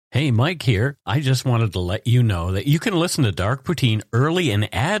Hey, Mike here. I just wanted to let you know that you can listen to Dark Poutine early and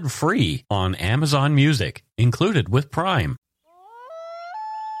ad-free on Amazon Music, included with Prime.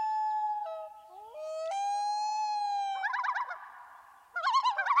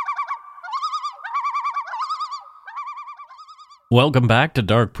 Welcome back to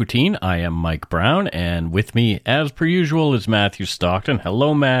Dark Poutine. I am Mike Brown, and with me, as per usual, is Matthew Stockton.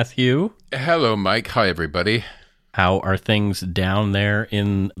 Hello, Matthew. Hello, Mike. Hi, everybody. How are things down there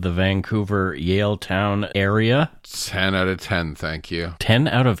in the Vancouver, Yaletown area? 10 out of 10, thank you. 10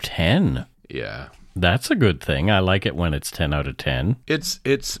 out of 10? Yeah. That's a good thing. I like it when it's 10 out of 10.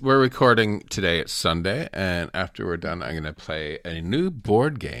 We're recording today. It's Sunday, and after we're done, I'm going to play a new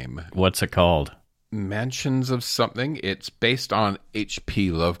board game. What's it called? Mansions of something. It's based on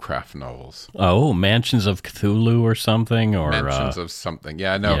H.P. Lovecraft novels. Oh, Mansions of Cthulhu or something? Or Mansions of something.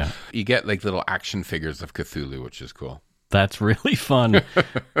 Yeah, no. Yeah. You get like little action figures of Cthulhu, which is cool. That's really fun.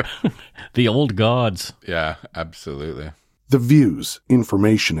 The old gods. Yeah, absolutely. The views,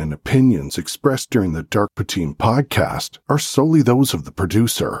 information, and opinions expressed during the Dark Poutine podcast are solely those of the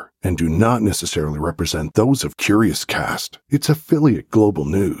producer and do not necessarily represent those of Curious Cast, its affiliate Global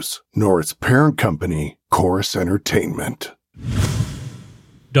News, nor its parent company, Chorus Entertainment.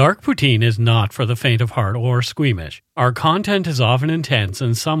 Dark Poutine is not for the faint of heart or squeamish. Our content is often intense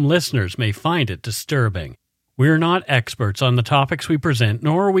and some listeners may find it disturbing. We are not experts on the topics we present,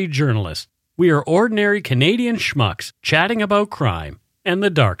 nor are we journalists. We are ordinary Canadian schmucks chatting about crime and the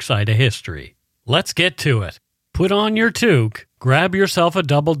dark side of history. Let's get to it. Put on your toque, grab yourself a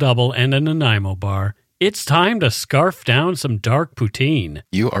double-double and a Nanaimo bar. It's time to scarf down some Dark Poutine.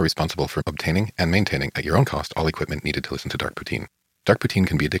 You are responsible for obtaining and maintaining at your own cost all equipment needed to listen to Dark Poutine. Dark Poutine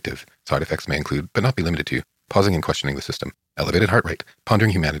can be addictive. Side effects may include, but not be limited to, pausing and questioning the system, elevated heart rate,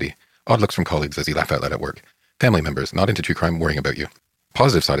 pondering humanity, odd looks from colleagues as you laugh out loud at work, family members not into true crime worrying about you.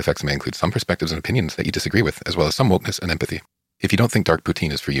 Positive side effects may include some perspectives and opinions that you disagree with, as well as some wokeness and empathy. If you don't think Dark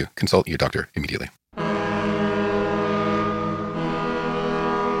Poutine is for you, consult your doctor immediately.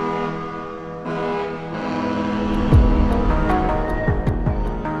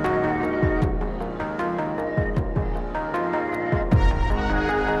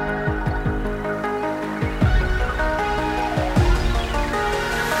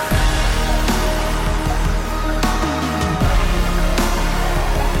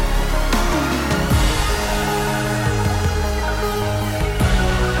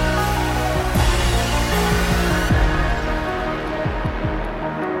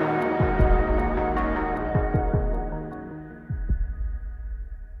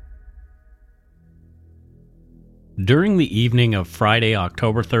 During the evening of Friday,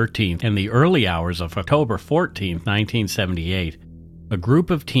 October 13th, and the early hours of October 14th, 1978, a group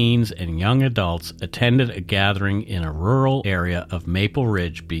of teens and young adults attended a gathering in a rural area of Maple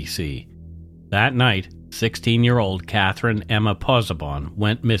Ridge, BC. That night, 16-year-old Catherine Emma Pozzobon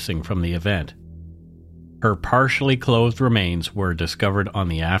went missing from the event. Her partially clothed remains were discovered on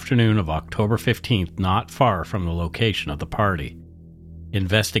the afternoon of October 15th, not far from the location of the party.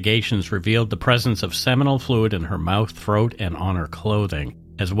 Investigations revealed the presence of seminal fluid in her mouth, throat, and on her clothing,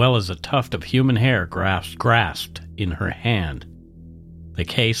 as well as a tuft of human hair grasped in her hand. The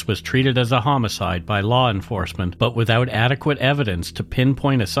case was treated as a homicide by law enforcement, but without adequate evidence to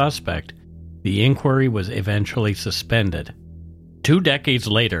pinpoint a suspect, the inquiry was eventually suspended. 2 decades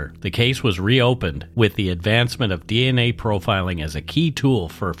later, the case was reopened with the advancement of DNA profiling as a key tool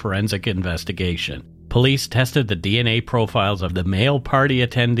for forensic investigation. Police tested the DNA profiles of the male party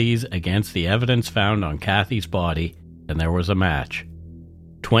attendees against the evidence found on Cathy's body, and there was a match.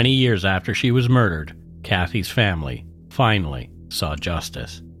 20 years after she was murdered, Cathy's family finally saw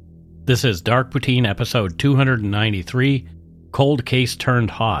justice. This is Dark Poutine episode 293, Cold Case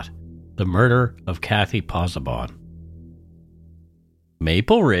Turned Hot, the murder of Cathy Pozzobon.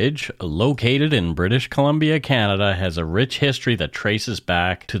 Maple Ridge, located in British Columbia, Canada, has a rich history that traces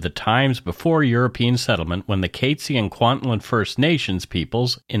back to the times before European settlement when the Cathy and Kwantlen First Nations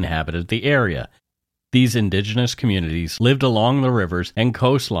peoples inhabited the area. These indigenous communities lived along the rivers and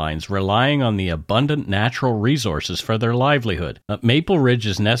coastlines, relying on the abundant natural resources for their livelihood. Maple Ridge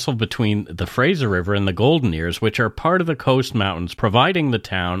is nestled between the Fraser River and the Golden Ears, which are part of the Coast Mountains, providing the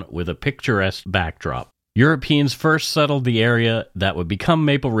town with a picturesque backdrop. Europeans first settled the area that would become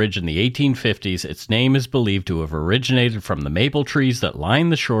Maple Ridge in the 1850s. Its name is believed to have originated from the maple trees that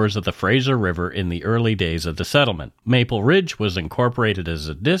line the shores of the Fraser River in the early days of the settlement. Maple Ridge was incorporated as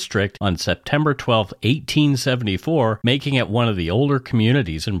a district on September 12, 1874, making it one of the older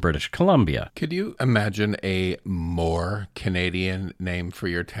communities in British Columbia. Could you imagine a more Canadian name for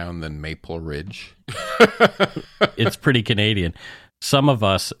your town than Maple Ridge? It's pretty Canadian. Some of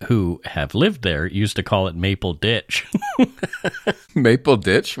us who have lived there used to call it Maple Ditch. Maple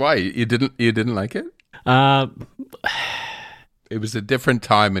Ditch? Why? You didn't like it? It was a different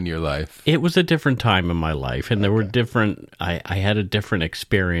time in your life. It was a different time in my life, and there were different... I had a different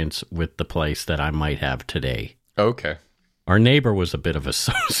experience with the place that I might have today. Okay. Our neighbor was a bit of a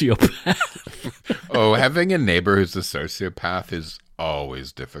sociopath. Oh, having a neighbor who's a sociopath is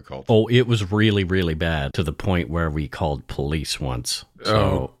always difficult. Oh, it was really, really bad, to the point where we called police once.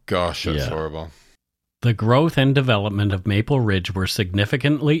 Oh, gosh, that's horrible. The growth and development of Maple Ridge were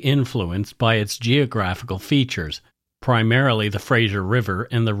significantly influenced by its geographical features, primarily the Fraser River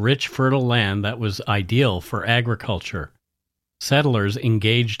and the rich, fertile land that was ideal for agriculture. Settlers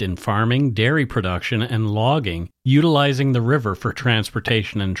engaged in farming, dairy production, and logging, utilizing the river for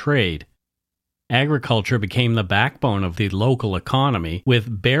transportation and trade. Agriculture became the backbone of the local economy,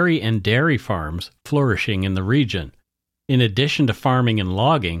 with berry and dairy farms flourishing in the region. In addition to farming and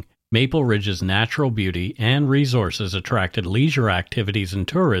logging, Maple Ridge's natural beauty and resources attracted leisure activities and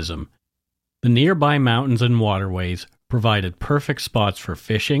tourism. The nearby mountains and waterways provided perfect spots for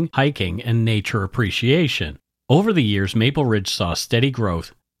fishing, hiking, and nature appreciation. Over the years, Maple Ridge saw steady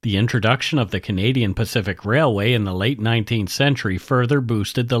growth. The introduction of the Canadian Pacific Railway in the late 19th century further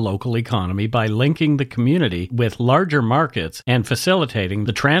boosted the local economy by linking the community with larger markets and facilitating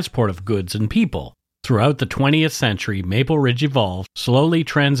the transport of goods and people. Throughout the 20th century, Maple Ridge evolved, slowly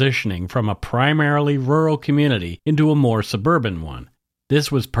transitioning from a primarily rural community into a more suburban one. This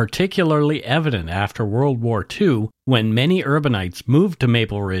was particularly evident after World War II, when many urbanites moved to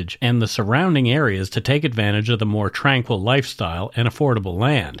Maple Ridge and the surrounding areas to take advantage of the more tranquil lifestyle and affordable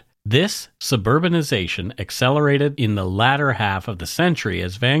land. This suburbanization accelerated in the latter half of the century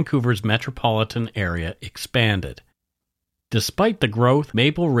as Vancouver's metropolitan area expanded. Despite the growth,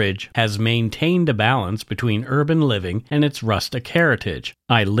 Maple Ridge has maintained a balance between urban living and its rustic heritage.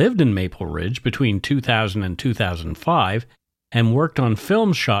 I lived in Maple Ridge between 2000 and 2005, and worked on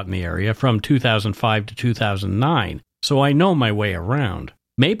films shot in the area from 2005 to 2009, so I know my way around.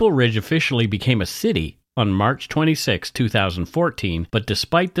 Maple Ridge officially became a city on March 26, 2014, but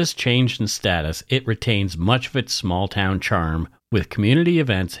despite this change in status, it retains much of its small-town charm, with community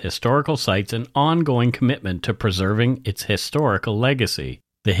events, historical sites, and ongoing commitment to preserving its historical legacy.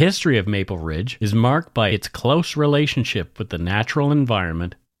 The history of Maple Ridge is marked by its close relationship with the natural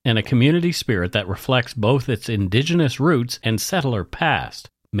environment and a community spirit that reflects both its indigenous roots and settler past.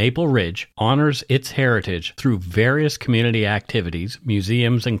 Maple Ridge honors its heritage through various community activities,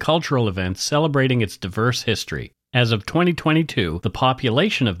 museums, and cultural events celebrating its diverse history. As of 2022, the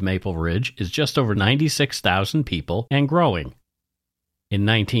population of Maple Ridge is just over 96,000 people and growing. In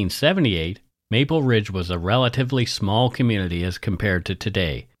 1978, Maple Ridge was a relatively small community as compared to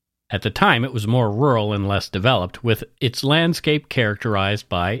today. At the time, it was more rural and less developed, with its landscape characterized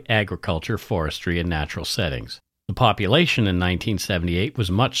by agriculture, forestry, and natural settings. The population in 1978 was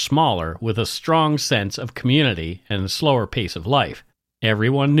much smaller, with a strong sense of community and a slower pace of life.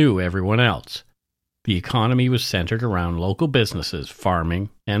 Everyone knew everyone else. The economy was centered around local businesses, farming,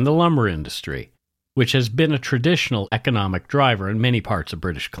 and the lumber industry, which has been a traditional economic driver in many parts of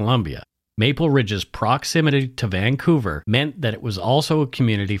British Columbia. Maple Ridge's proximity to Vancouver meant that it was also a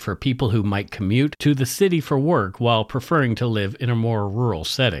community for people who might commute to the city for work while preferring to live in a more rural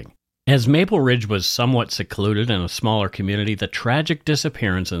setting. As Maple Ridge was somewhat secluded in a smaller community, the tragic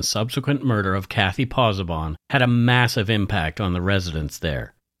disappearance and subsequent murder of Cathy Pozzobon had a massive impact on the residents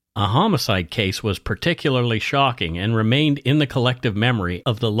there. A homicide case was particularly shocking and remained in the collective memory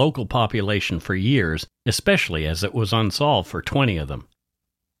of the local population for years, especially as it was unsolved for 20 of them.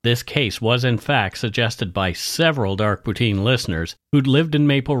 This case was in fact suggested by several Dark Poutine listeners who'd lived in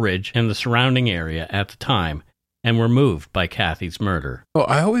Maple Ridge and the surrounding area at the time and were moved by Cathy's murder. Well,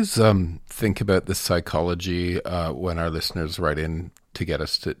 I always think about the psychology when our listeners write in to get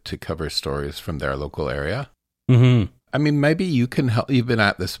us to cover stories from their local area. Mm-hmm. I mean, maybe you can help. You've been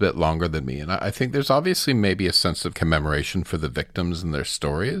at this a bit longer than me, and I think there's obviously maybe a sense of commemoration for the victims and their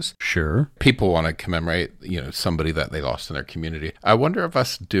stories. Sure. People want to commemorate, somebody that they lost in their community. I wonder if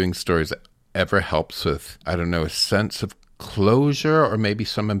us doing stories ever helps with, I don't know, a sense of closure or maybe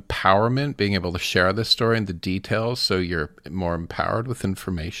some empowerment, being able to share the story and the details so you're more empowered with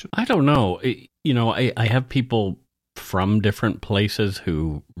information. I don't know. I have people from different places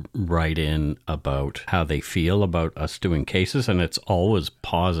who write in about how they feel about us doing cases, and it's always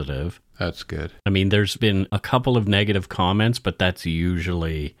positive. That's good. I mean, there's been a couple of negative comments, but that's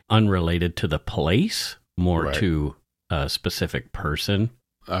usually unrelated to the place, more to a specific person.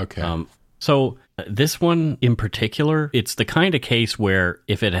 Okay. So this one in particular, it's the kind of case where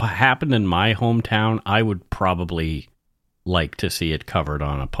if it happened in my hometown, I would probably like to see it covered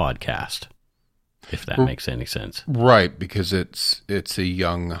on a podcast, if that makes any sense. Right, because it's a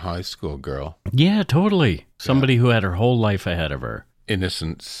young high school girl. Yeah, totally. Somebody who had her whole life ahead of her.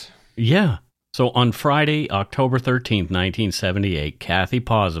 Innocence. Yeah. So on Friday, October 13th, 1978, Cathy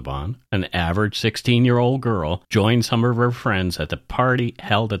Pozzobon, an average 16-year-old girl, joined some of her friends at the party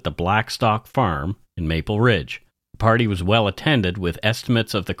held at the Blackstock Farm in Maple Ridge. The party was well attended, with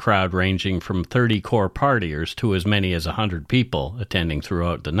estimates of the crowd ranging from 30 core partiers to as many as 100 people attending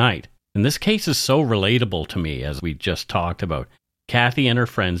throughout the night. And this case is so relatable to me, as we just talked about. Cathy and her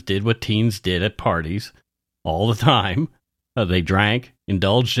friends did what teens did at parties all the time. They drank,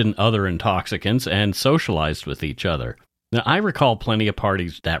 indulged in other intoxicants, and socialized with each other. Now, I recall plenty of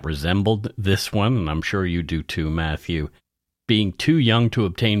parties that resembled this one, and I'm sure you do too, Matthew. Being too young to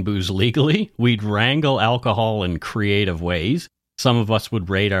obtain booze legally, we'd wrangle alcohol in creative ways. Some of us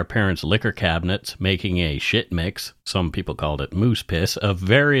would raid our parents' liquor cabinets, making a shit mix, some people called it moose piss, of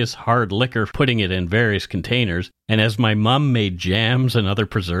various hard liquor, putting it in various containers. And as my mum made jams and other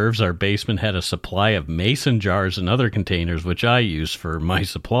preserves, our basement had a supply of mason jars and other containers, which I used for my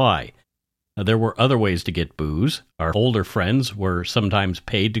supply. There were other ways to get booze. Our older friends were sometimes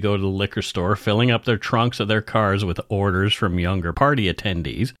paid to go to the liquor store, filling up their trunks of their cars with orders from younger party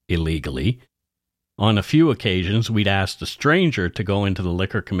attendees, illegally. On a few occasions, we'd asked a stranger to go into the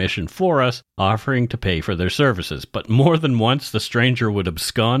liquor commission for us, offering to pay for their services. But more than once, the stranger would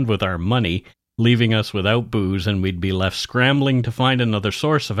abscond with our money, leaving us without booze, and we'd be left scrambling to find another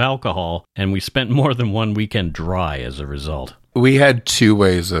source of alcohol, and we spent more than one weekend dry as a result. We had two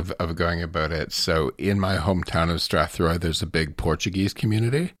ways of going about it. So in my hometown of Strathroy, there's a big Portuguese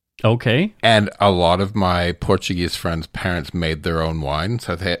community. Okay. And a lot of my Portuguese friends' parents made their own wine.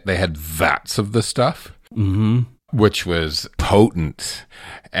 So they had vats of the stuff, which was potent.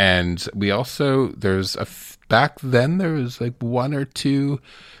 And we also, back then, there was like one or two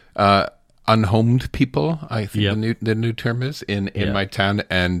unhomed people, I think the new term is, in my town.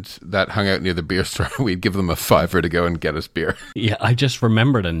 And that hung out near the beer store. We'd give them a $5 to go and get us beer. Yeah, I just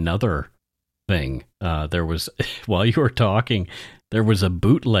remembered another thing. There was, while you were talking, there was a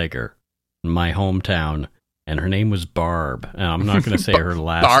bootlegger in my hometown, and her name was Barb. I'm not going to say her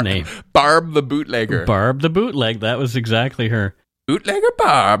last name. Barb the bootlegger. Barb the bootleg. That was exactly her. Bootlegger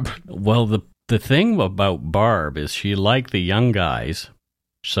Barb. Well, the thing about Barb is she liked the young guys,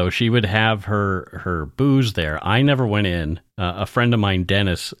 so she would have her booze there. I never went in. A friend of mine,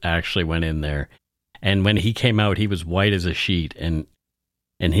 Dennis, actually went in there, and when he came out, he was white as a sheet, and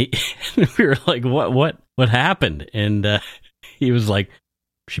he we were like, what happened? And he was like,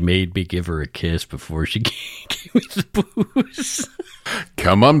 she made me give her a kiss before she gave me the booze.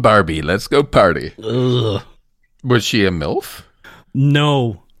 Come on, Barbie, let's go party. Ugh. Was she a MILF?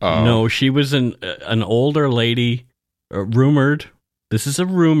 No. Oh. No, she was an older lady, rumored. This is a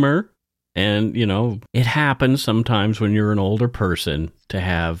rumor. And, you know, it happens sometimes when you're an older person to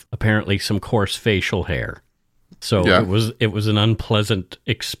have apparently some coarse facial hair. So it was an unpleasant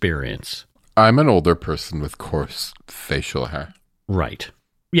experience. I'm an older person with coarse facial hair. Right.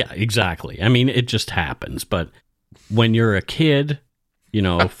 Yeah, exactly. I mean, it just happens. But when you're a kid,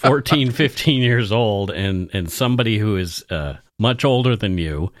 14, 15 years old, and somebody who is much older than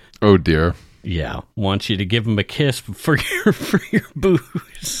you. Oh, dear. Yeah, wants you to give them a kiss for your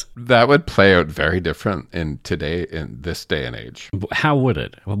booze. That would play out very different in this day and age. How would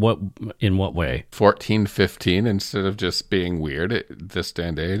it? In what way? 14, 15, instead of just being weird this day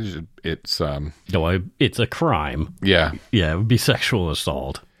and age, it's it's a crime. Yeah. Yeah, it would be sexual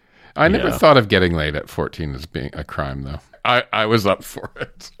assault. I never thought of getting laid at 14 as being a crime, though. I was up for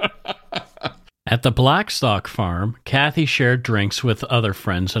it. At the Blackstock Farm, Cathy shared drinks with other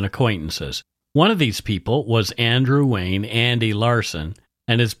friends and acquaintances. One of these people was Andrew Wayne Andy Larson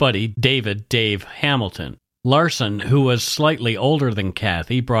and his buddy Dave Hamilton. Larson, who was slightly older than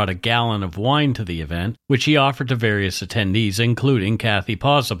Cathy, brought a gallon of wine to the event, which he offered to various attendees, including Cathy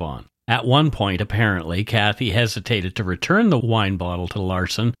Pozzobon. At one point, apparently, Cathy hesitated to return the wine bottle to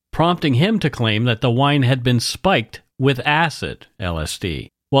Larson, prompting him to claim that the wine had been spiked with acid, LSD.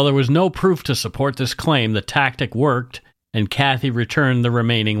 While there was no proof to support this claim, the tactic worked, and Cathy returned the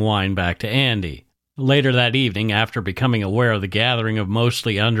remaining wine back to Andy. Later that evening, after becoming aware of the gathering of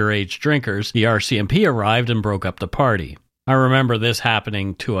mostly underage drinkers, the RCMP arrived and broke up the party. I remember this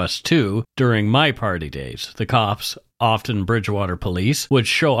happening to us too during my party days. The cops, often Bridgewater police, would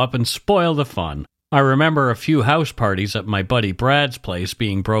show up and spoil the fun. I remember a few house parties at my buddy Brad's place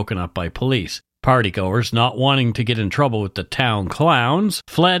being broken up by police. Partygoers, not wanting to get in trouble with the town clowns,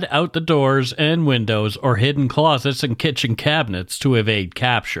 fled out the doors and windows or hid in closets and kitchen cabinets to evade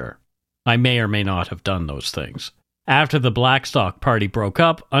capture. I may or may not have done those things. After the Blackstock party broke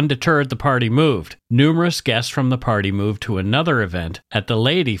up, undeterred, the party moved. Numerous guests from the party moved to another event at the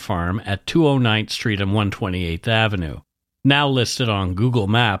Lady Farm at 209th Street and 128th Avenue, now listed on Google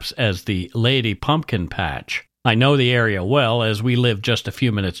Maps as the Lady Pumpkin Patch. I know the area well, as we lived just a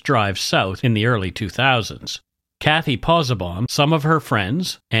few minutes' drive south in the early 2000s. Cathy Pozzobon, some of her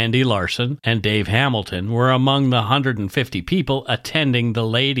friends, Andy Larson and Dave Hamilton, were among the 150 people attending the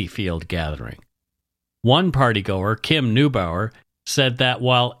Ladyfield gathering. One partygoer, Kim Neubauer, said that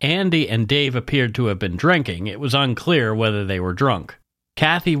while Andy and Dave appeared to have been drinking, it was unclear whether they were drunk.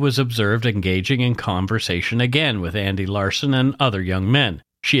 Cathy was observed engaging in conversation again with Andy Larson and other young men.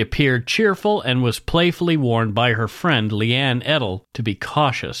 She appeared cheerful and was playfully warned by her friend Leanne Edel to be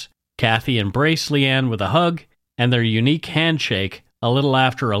cautious. Cathy embraced Leanne with a hug and their unique handshake a little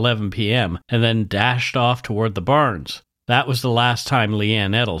after 11 p.m. and then dashed off toward the barns. That was the last time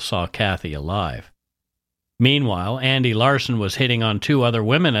Leanne Edel saw Cathy alive. Meanwhile, Andy Larson was hitting on 2 other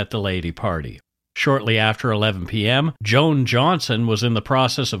women at the lady party. Shortly after 11 p.m., Joan Johnson was in the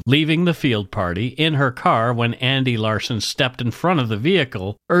process of leaving the field party in her car when Andy Larson stepped in front of the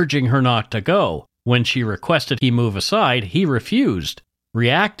vehicle, urging her not to go. When she requested he move aside, he refused.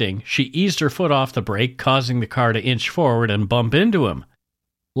 Reacting, she eased her foot off the brake, causing the car to inch forward and bump into him.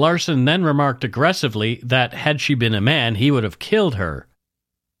 Larson then remarked aggressively that had she been a man, he would have killed her.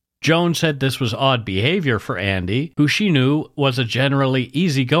 Joan said this was odd behavior for Andy, who she knew was a generally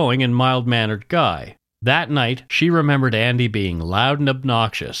easygoing and mild-mannered guy. That night, she remembered Andy being loud and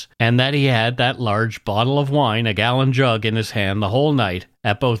obnoxious, and that he had that large bottle of wine, a gallon jug, in his hand the whole night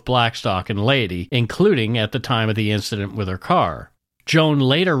at both Blackstock and Lady, including at the time of the incident with her car. Joan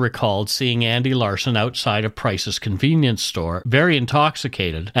later recalled seeing Andy Larson outside of Price's convenience store, very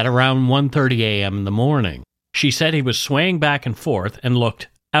intoxicated, at around 1:30 a.m. in the morning. She said he was swaying back and forth and looked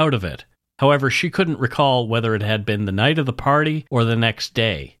out of it. However, she couldn't recall whether it had been the night of the party or the next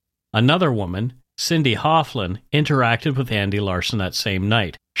day. Another woman, Cindy Hofflin, interacted with Andy Larson that same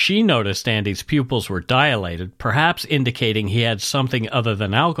night. She noticed Andy's pupils were dilated, perhaps indicating he had something other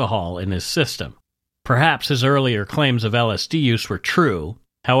than alcohol in his system. Perhaps his earlier claims of LSD use were true.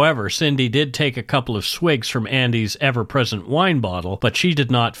 However, Cindy did take a couple of swigs from Andy's ever-present wine bottle, but she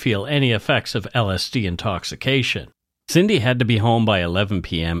did not feel any effects of LSD intoxication. Cindy had to be home by 11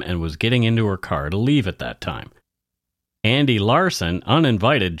 p.m. and was getting into her car to leave at that time. Andy Larson,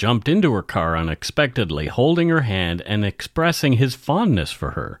 uninvited, jumped into her car unexpectedly, holding her hand and expressing his fondness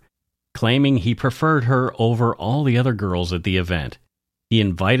for her, claiming he preferred her over all the other girls at the event. He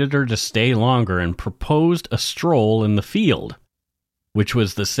invited her to stay longer and proposed a stroll in the field, which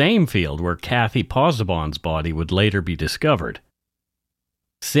was the same field where Cathy Pozzobon's body would later be discovered.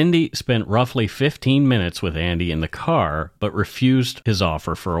 Cindy spent roughly 15 minutes with Andy in the car, but refused his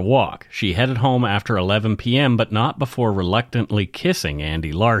offer for a walk. She headed home after 11 p.m., but not before reluctantly kissing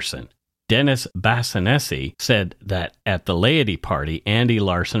Andy Larson. Dennis Bassanesi said that at the laity party, Andy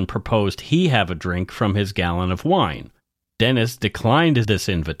Larson proposed he have a drink from his gallon of wine. Dennis declined this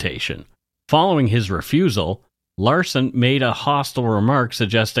invitation. Following his refusal, Larson made a hostile remark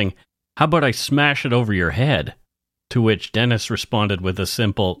suggesting, "How about I smash it over your head?" To which Dennis responded with a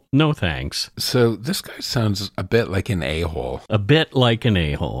simple, "No thanks." So this guy sounds a bit like an a-hole. A bit like an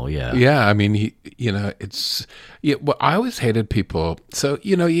a-hole, yeah. Yeah, I mean, well, I always hated people. So,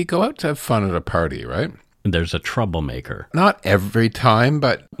 you go out to have fun at a party, right? There's a troublemaker. Not every time,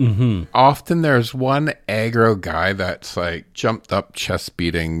 but often there's one aggro guy that's like jumped up, chest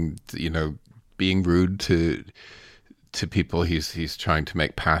beating, being rude to people he's trying to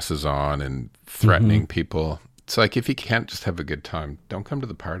make passes on and threatening people. It's like, if you can't just have a good time, don't come to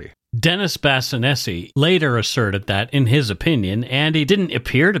the party. Dennis Bassanesi later asserted that, in his opinion, Andy didn't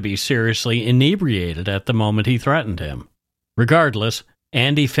appear to be seriously inebriated at the moment he threatened him. Regardless,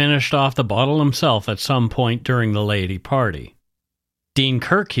 Andy finished off the bottle himself at some point during the lady party. Dean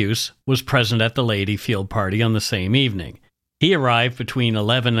Kirkhuse was present at the lady field party on the same evening. He arrived between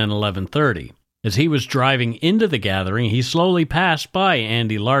 11 and 11:30. As he was driving into the gathering, he slowly passed by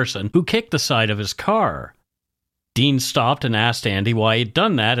Andy Larson, who kicked the side of his car. Dean stopped and asked Andy why he'd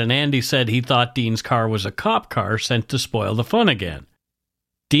done that, and Andy said he thought Dean's car was a cop car sent to spoil the fun again.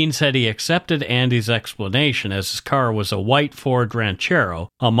 Dean said he accepted Andy's explanation, as his car was a white Ford Ranchero,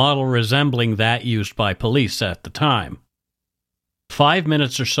 a model resembling that used by police at the time. 5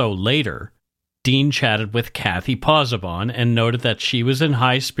 minutes or so later, Dean chatted with Cathy Pozzobon and noted that she was in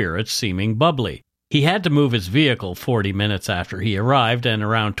high spirits, seeming bubbly. He had to move his vehicle 40 minutes after he arrived, and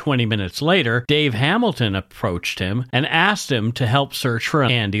around 20 minutes later, Dave Hamilton approached him and asked him to help search for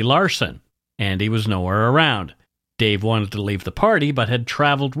Andy Larson. Andy was nowhere around. Dave wanted to leave the party, but had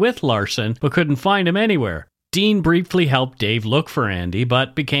traveled with Larson, but couldn't find him anywhere. Dean briefly helped Dave look for Andy,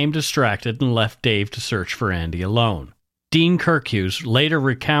 but became distracted and left Dave to search for Andy alone. Dean Kirkhughes later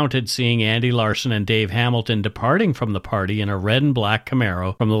recounted seeing Andy Larson and Dave Hamilton departing from the party in a red and black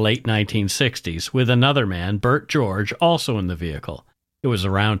Camaro from the late 1960s, with another man, Bert George, also in the vehicle. It was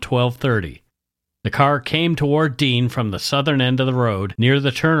around 12:30. The car came toward Dean from the southern end of the road, near the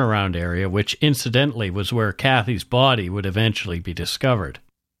turnaround area, which incidentally was where Cathy's body would eventually be discovered.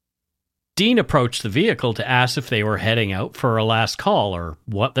 Dean approached the vehicle to ask if they were heading out for a last call or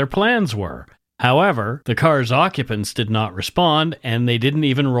what their plans were. However, the car's occupants did not respond, and they didn't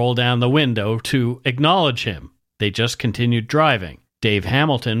even roll down the window to acknowledge him. They just continued driving. Dave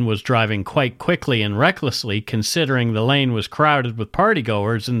Hamilton was driving quite quickly and recklessly, considering the lane was crowded with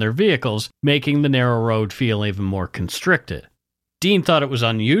partygoers in their vehicles, making the narrow road feel even more constricted. Dean thought it was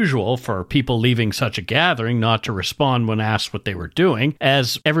unusual for people leaving such a gathering not to respond when asked what they were doing,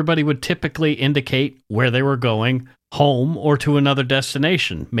 as everybody would typically indicate where they were going, home or to another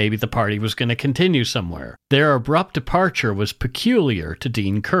destination. Maybe the party was going to continue somewhere. Their abrupt departure was peculiar to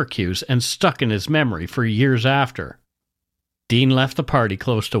Dean Kirkhughes and stuck in his memory for years after. Dean left the party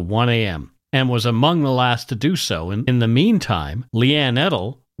close to 1 a.m. and was among the last to do so. In the meantime, Leanne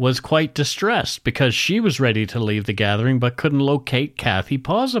Edel was quite distressed because she was ready to leave the gathering but couldn't locate Cathy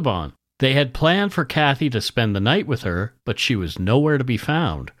Pozzobon. They had planned for Cathy to spend the night with her, but she was nowhere to be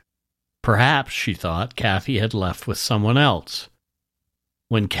found. Perhaps, she thought, Cathy had left with someone else.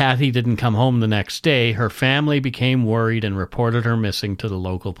 When Cathy didn't come home the next day, her family became worried and reported her missing to the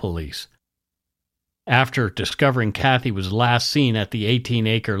local police. After discovering Cathy was last seen at the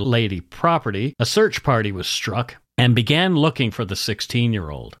 18-acre Lady property, a search party was struck and began looking for the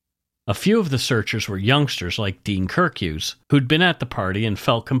 16-year-old. A few of the searchers were youngsters like Dean Kirkhughes, who'd been at the party and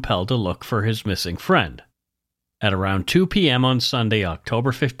felt compelled to look for his missing friend. At around 2 p.m. on Sunday,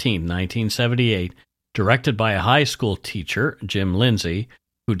 October 15, 1978, directed by a high school teacher, Jim Lindsay,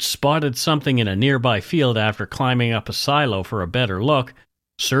 who'd spotted something in a nearby field after climbing up a silo for a better look,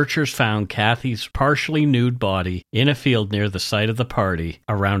 searchers found Cathy's partially nude body in a field near the site of the party,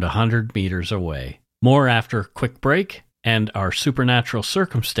 around 100 meters away. More after a quick break and our Supernatural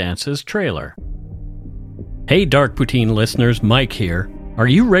Circumstances trailer. Hey Dark Poutine listeners, Mike here. Are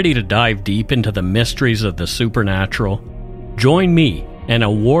you ready to dive deep into the mysteries of the supernatural? Join me and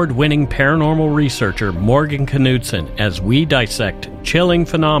award-winning paranormal researcher Morgan Knudsen as we dissect chilling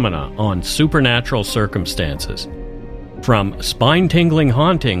phenomena on Supernatural Circumstances. From spine-tingling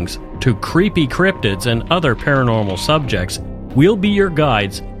hauntings to creepy cryptids and other paranormal subjects, we'll be your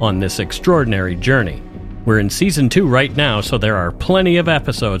guides on this extraordinary journey. We're in Season 2 right now, so there are plenty of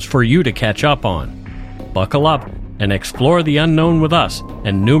episodes for you to catch up on. Buckle up and explore the unknown with us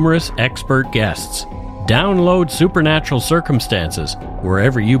and numerous expert guests. Download Supernatural Circumstances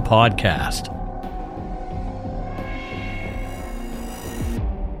wherever you podcast.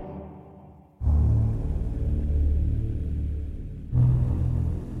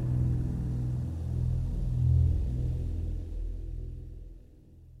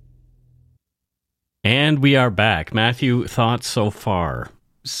 And we are back. Matthew, thoughts so far?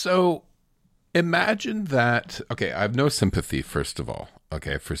 So imagine that, okay, I have no sympathy, first of all,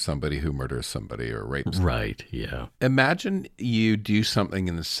 okay, for somebody who murders somebody or rapes them. Right, yeah. Imagine you do something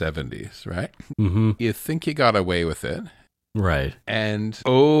in the 70s, right? Mm-hmm. You think you got away with it. Right. And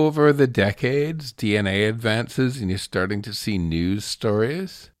over the decades, DNA advances and you're starting to see news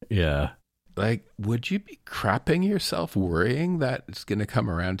stories. Yeah. Like, would you be crapping yourself worrying that it's going to come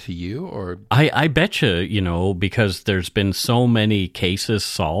around to you? Or I bet you, because there's been so many cases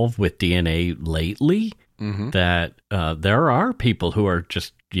solved with DNA lately that there are people who are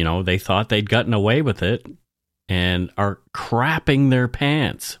just, they thought they'd gotten away with it and are crapping their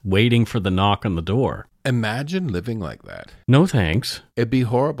pants, waiting for the knock on the door. Imagine living like that. No thanks. It'd be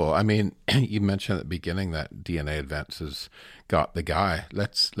horrible. I mean, you mentioned at the beginning that DNA advances got the guy.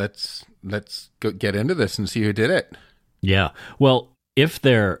 Let's go get into this and see who did it. Yeah. Well, if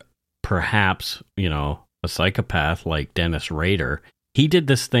they're perhaps, a psychopath like Dennis Rader, he did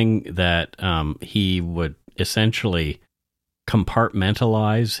this thing that he would essentially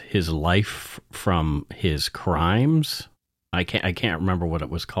compartmentalize his life from his crimes. I can't remember what it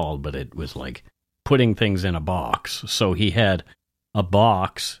was called, but it was like putting things in a box. So he had a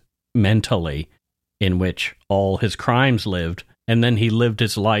box mentally in which all his crimes lived, and then he lived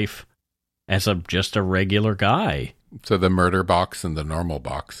his life as just a regular guy. So the murder box and the normal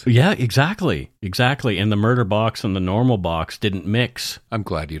box. Yeah, exactly. And the murder box and the normal box didn't mix. I'm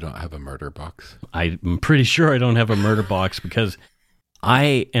glad you don't have a murder box. I'm pretty sure I don't have a murder box because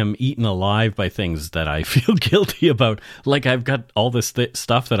I am eaten alive by things that I feel guilty about. Like I've got all this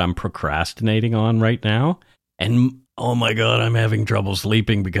stuff that I'm procrastinating on right now. And oh my God, I'm having trouble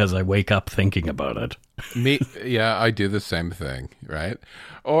sleeping because I wake up thinking about it. Yeah, I do the same thing, right?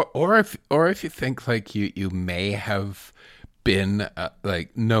 Or if you think like you may have been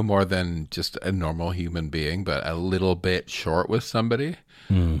like no more than just a normal human being, but a little bit short with somebody.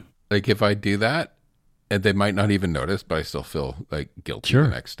 Like if I do that, and they might not even notice, but I still feel like guilty the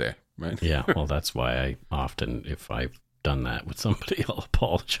next day, right? Yeah, well, that's why I often, if I've done that with somebody, I'll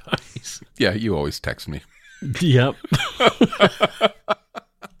apologize. Yeah, you always text me. Yep.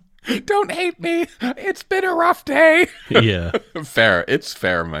 Don't hate me. It's been a rough day. Yeah. Fair. It's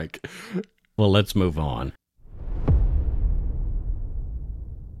fair, Mike. Well, let's move on.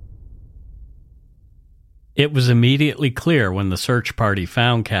 It was immediately clear when the search party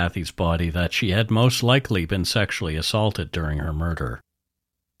found Cathy's body that she had most likely been sexually assaulted during her murder.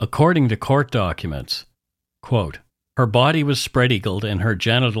 According to court documents, quote, her body was spread-eagled and her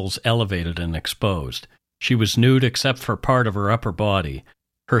genitals elevated and exposed. She was nude except for part of her upper body.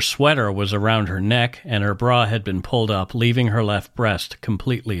 Her sweater was around her neck and her bra had been pulled up, leaving her left breast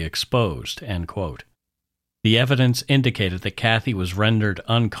completely exposed, end quote. The evidence indicated that Cathy was rendered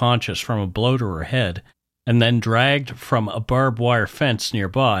unconscious from a blow to her head and then dragged from a barbed wire fence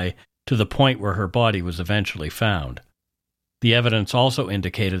nearby to the point where her body was eventually found. The evidence also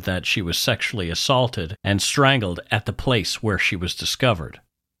indicated that she was sexually assaulted and strangled at the place where she was discovered.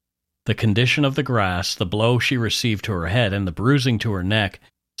 The condition of the grass, the blow she received to her head, and the bruising to her neck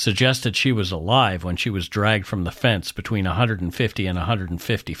suggested she was alive when she was dragged from the fence between 150 and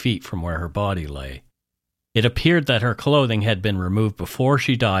 150 feet from where her body lay. It appeared that her clothing had been removed before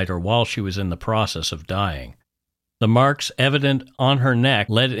she died or while she was in the process of dying. The marks evident on her neck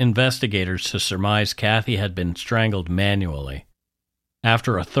led investigators to surmise Cathy had been strangled manually.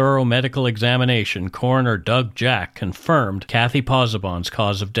 After a thorough medical examination, coroner Doug Jack confirmed Cathy Pozzobon's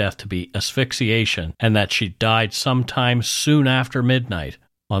cause of death to be asphyxiation and that she died sometime soon after midnight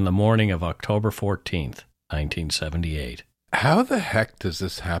on the morning of October 14th, 1978. How the heck does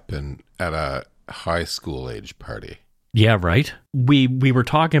this happen at a high school age party? Yeah, right? We were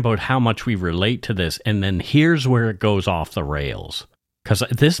talking about how much we relate to this, and then here's where it goes off the rails. Because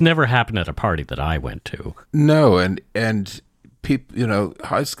this never happened at a party that I went to. No, and people, you know,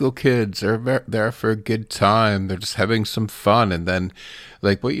 high school kids are there for a good time. They're just having some fun. And then,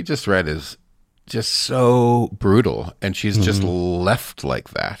 like, what you just read is just so brutal. And she's just left like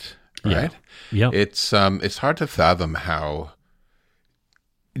that, right? Yeah. It's hard to fathom how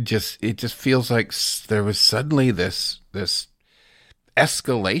it just feels like there was suddenly this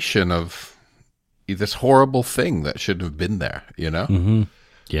escalation of this horrible thing that shouldn't have been there, you know? Mm-hmm.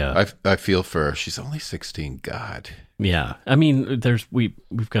 Yeah. I feel for her. She's only 16. God. Yeah. I mean,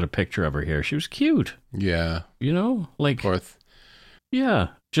 we've got a picture of her here. She was cute. Yeah. You know? Like, Fourth. Yeah.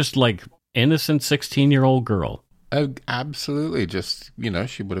 Just like innocent 16-year-old girl. Absolutely. Just, you know,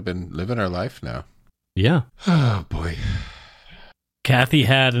 she would have been living her life now. Yeah. Oh, boy. Cathy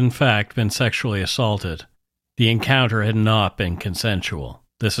had, in fact, been sexually assaulted. The encounter had not been consensual.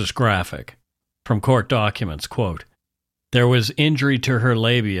 This is graphic. From court documents, quote, there was injury to her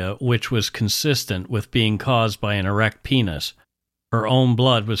labia, which was consistent with being caused by an erect penis. Her own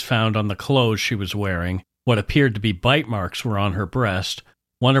blood was found on the clothes she was wearing. What appeared to be bite marks were on her breast.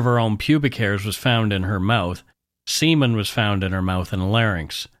 One of her own pubic hairs was found in her mouth. Semen was found in her mouth and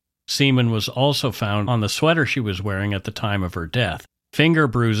larynx. Semen was also found on the sweater she was wearing at the time of her death. Finger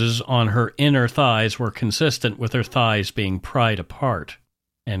bruises on her inner thighs were consistent with her thighs being pried apart.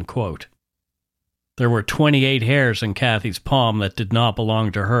 End quote. There were 28 hairs in Cathy's palm that did not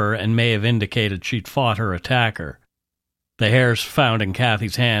belong to her and may have indicated she'd fought her attacker. The hairs found in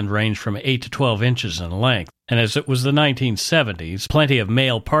Cathy's hand ranged from 8 to 12 inches in length, and as it was the 1970s, plenty of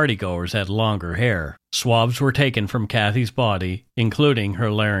male partygoers had longer hair. Swabs were taken from Cathy's body, including her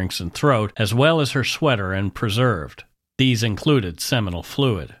larynx and throat, as well as her sweater, and preserved. These included seminal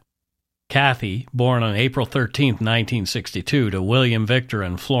fluid. Cathy, born on April 13, 1962, to William Victor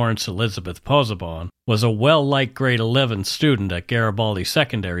and Florence Elizabeth Pozzobon, was a well-liked grade 11 student at Garibaldi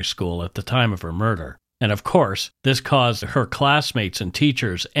Secondary School at the time of her murder. And of course, this caused her classmates and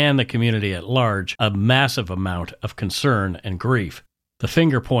teachers and the community at large a massive amount of concern and grief. The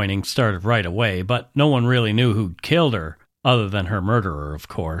finger-pointing started right away, but no one really knew who'd killed her, other than her murderer, of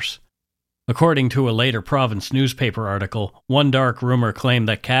course. According to a later Province newspaper article, one dark rumor claimed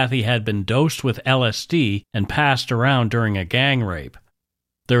that Cathy had been dosed with LSD and passed around during a gang rape.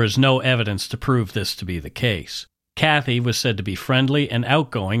 There is no evidence to prove this to be the case. Cathy was said to be friendly and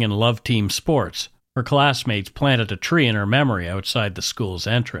outgoing and loved team sports. Her classmates planted a tree in her memory outside the school's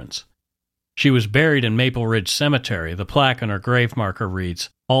entrance. She was buried in Maple Ridge Cemetery. The plaque on her grave marker reads,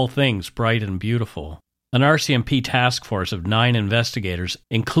 "All things bright and beautiful." An RCMP task force of 9 investigators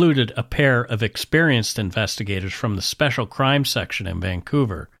included a pair of experienced investigators from the Special Crimes Section in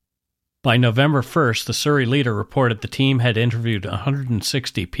Vancouver. By November 1st, the Surrey Leader reported the team had interviewed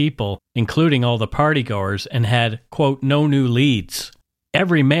 160 people, including all the partygoers, and had, quote, no new leads.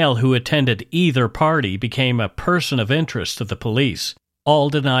 Every male who attended either party became a person of interest to the police. All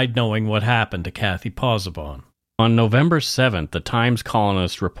denied knowing what happened to Cathy Pozzobon. On November 7th, the Times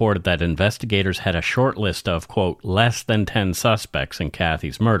Colonist reported that investigators had a short list of, quote, less than 10 suspects in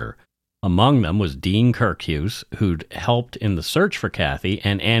Cathy's murder. Among them was Dean Kirkhughes, who'd helped in the search for Cathy,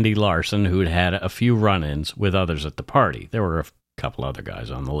 and Andy Larson, who'd had a few run-ins with others at the party. There were a couple other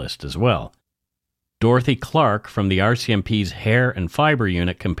guys on the list as well. Dorothy Clark from the RCMP's Hair and Fiber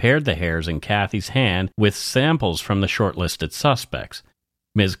Unit compared the hairs in Cathy's hand with samples from the shortlisted suspects.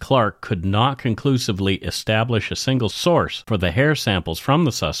 Ms. Clark could not conclusively establish a single source for the hair samples from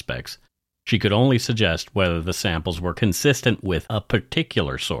the suspects. She could only suggest whether the samples were consistent with a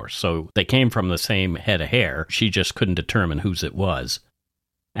particular source, so they came from the same head of hair. She just couldn't determine whose it was.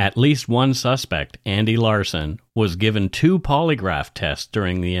 At least one suspect, Andy Larson, was given 2 polygraph tests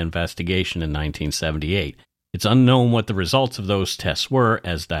during the investigation in 1978. It's unknown what the results of those tests were,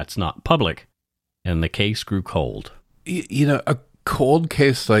 as that's not public, and the case grew cold. You know, a cold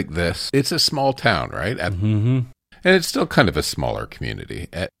case like this, it's a small town, right? Mm-hmm. And it's still kind of a smaller community.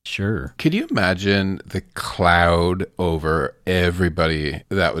 Sure. Could you imagine the cloud over everybody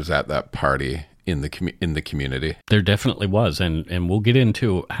that was at that party in the community? There definitely was, and we'll get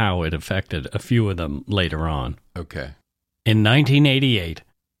into how it affected a few of them later on. Okay. In 1988,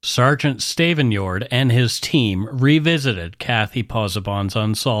 Sergeant Stavanyord and his team revisited Cathy Pozzobon's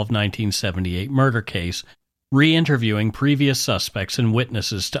unsolved 1978 murder case, re-interviewing previous suspects and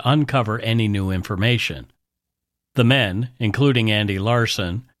witnesses to uncover any new information. The men, including Andy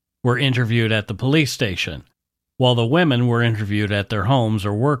Larson, were interviewed at the police station, while the women were interviewed at their homes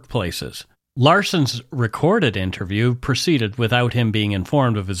or workplaces. Larson's recorded interview proceeded without him being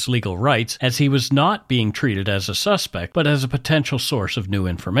informed of his legal rights, as he was not being treated as a suspect, but as a potential source of new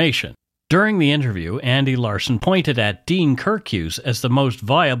information. During the interview, Andy Larson pointed at Dean Kirkhughes as the most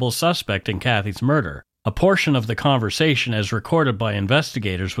viable suspect in Cathy's murder. A portion of the conversation, as recorded by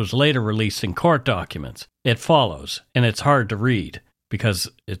investigators, was later released in court documents. It follows, and it's hard to read, because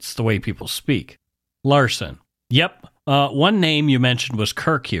it's the way people speak. Larson: Yep, one name you mentioned was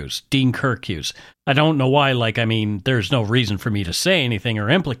Kirkhughes, Dean Kirkhughes. I don't know why, there's no reason for me to say anything or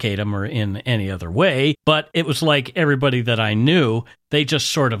implicate him or in any other way, but it was like everybody that I knew, they just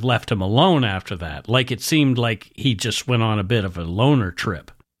sort of left him alone after that. Like it seemed like he just went on a bit of a loner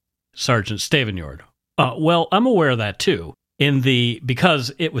trip. Sergeant Stavanyord: Well, I'm aware of that too.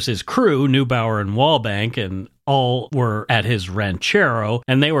 Because it was his crew, Neubauer and Wallbank, and all were at his ranchero,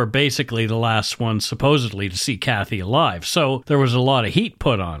 and they were basically the last ones supposedly to see Cathy alive. So there was a lot of heat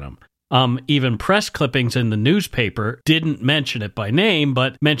put on him. Even press clippings in the newspaper didn't mention it by name,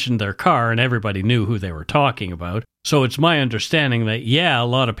 but mentioned their car, and everybody knew who they were talking about. So it's my understanding that, a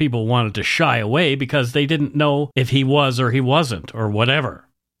lot of people wanted to shy away because they didn't know if he was or he wasn't, or whatever.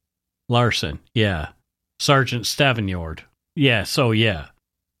 Larson: Yeah. Sergeant Stavanyord: Yeah.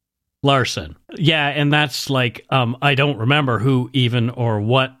 Larson: Yeah, and that's I don't remember who even or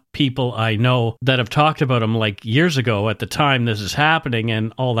what people I know that have talked about him years ago at the time this is happening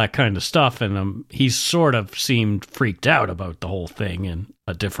and all that kind of stuff, and he sort of seemed freaked out about the whole thing in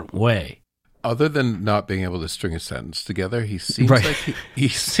a different way. Other than not being able to string a sentence together, he seems he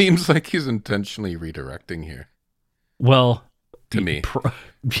seems like he's intentionally redirecting here. Well, to me,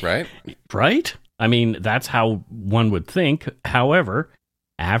 right? Right? I mean, that's how one would think. However,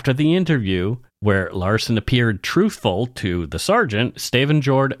 after the interview, where Larson appeared truthful to the sergeant,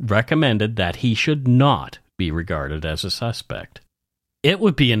 Stavanyord recommended that he should not be regarded as a suspect. It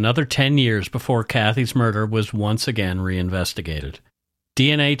would be another 10 years before Cathy's murder was once again reinvestigated.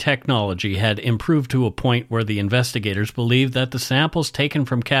 DNA technology had improved to a point where the investigators believed that the samples taken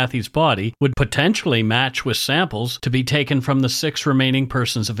from Cathy's body would potentially match with samples to be taken from the 6 remaining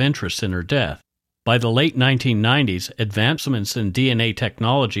persons of interest in her death. By the late 1990s, advancements in DNA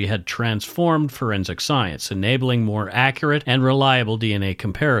technology had transformed forensic science, enabling more accurate and reliable DNA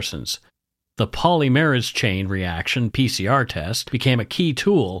comparisons. The polymerase chain reaction (PCR) test became a key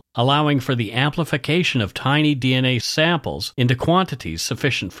tool, allowing for the amplification of tiny DNA samples into quantities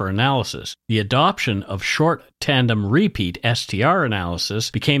sufficient for analysis. The adoption of short tandem repeat (STR) analysis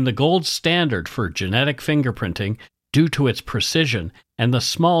became the gold standard for genetic fingerprinting due to its precision and the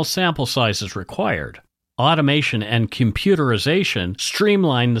small sample sizes required. Automation and computerization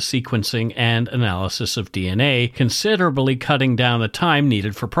streamlined the sequencing and analysis of DNA, considerably cutting down the time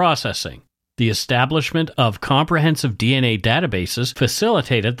needed for processing. The establishment of comprehensive DNA databases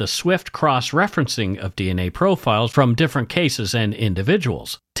facilitated the swift cross-referencing of DNA profiles from different cases and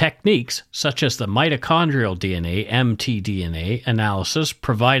individuals. Techniques such as the mitochondrial DNA (mtDNA) analysis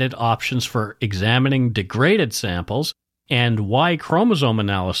provided options for examining degraded samples, and Y chromosome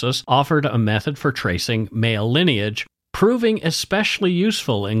analysis offered a method for tracing male lineage, proving especially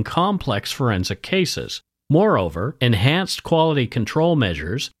useful in complex forensic cases. Moreover, enhanced quality control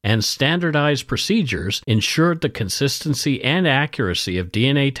measures and standardized procedures ensured the consistency and accuracy of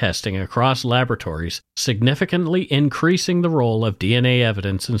DNA testing across laboratories, significantly increasing the role of DNA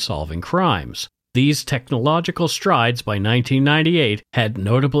evidence in solving crimes. These technological strides by 1998 had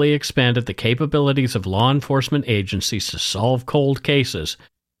notably expanded the capabilities of law enforcement agencies to solve cold cases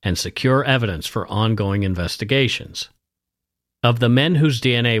and secure evidence for ongoing investigations. Of the men whose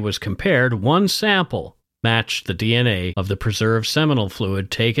DNA was compared, one sample matched the DNA of the preserved seminal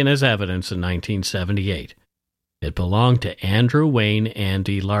fluid taken as evidence in 1978. It belonged to Andrew Wayne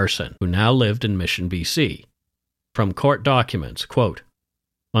Andy Larson, who now lived in Mission, BC. From court documents, quote,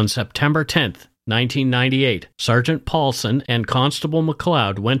 "On September 10th, 1998, Sergeant Paulson and Constable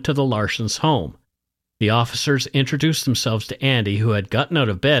McLeod went to the Larsons' home. The officers introduced themselves to Andy, who had gotten out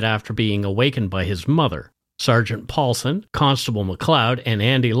of bed after being awakened by his mother. Sergeant Paulson, Constable McLeod, and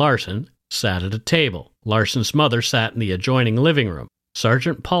Andy Larson sat at a table. Larson's mother sat in the adjoining living room.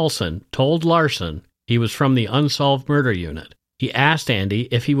 Sergeant Paulson told Larson he was from the Unsolved Murder Unit. He asked Andy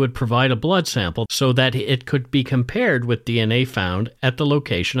if he would provide a blood sample so that it could be compared with DNA found at the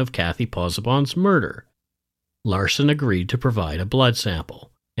location of Cathy Pozzobon's murder. Larson agreed to provide a blood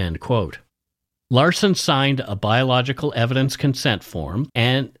sample." End quote. Larson signed a biological evidence consent form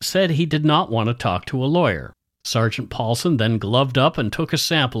and said he did not want to talk to a lawyer. Sergeant Paulson then gloved up and took a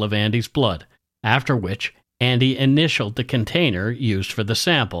sample of Andy's blood, after which Andy initialed the container used for the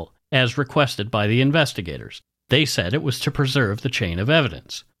sample, as requested by the investigators. They said it was to preserve the chain of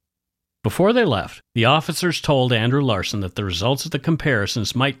evidence. Before they left, the officers told Andrew Larson that the results of the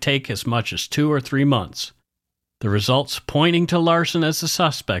comparisons might take as much as 2 or 3 months. The results pointing to Larson as the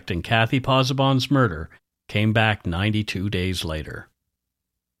suspect in Cathy Pozzobon's murder came back 92 days later.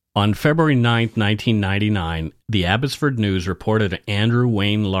 On February 9, 1999, the Abbotsford News reported Andrew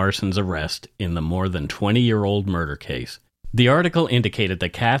Wayne Larson's arrest in the more than 20-year-old murder case. The article indicated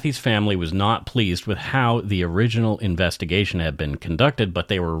that Cathy's family was not pleased with how the original investigation had been conducted, but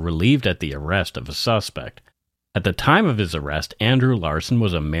they were relieved at the arrest of a suspect. At the time of his arrest, Andrew Larson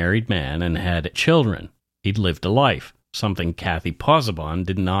was a married man and had children. He'd lived a life, something Cathy Pozzobon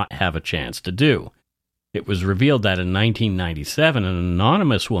did not have a chance to do. It was revealed that in 1997, an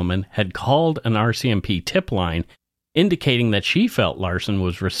anonymous woman had called an RCMP tip line indicating that she felt Larson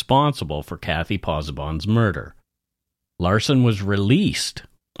was responsible for Cathy Pozzobon's murder. Larson was released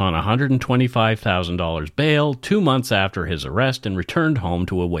on $125,000 bail 2 months after his arrest and returned home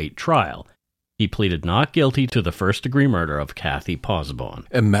to await trial. He pleaded not guilty to the first-degree murder of Cathy Pozzobon.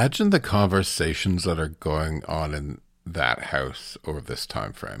 Imagine the conversations that are going on in that house over this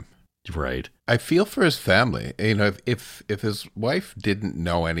time frame. Right. I feel for his family. You know, if his wife didn't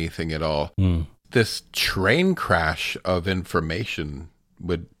know anything at all, this train crash of information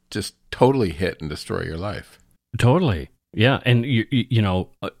would just totally hit and destroy your life. Totally. Yeah. And, you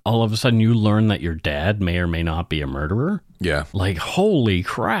know, all of a sudden you learn that your dad may or may not be a murderer. Yeah. Like, holy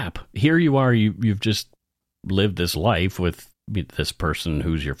crap. Here you are. You've just lived this life with this person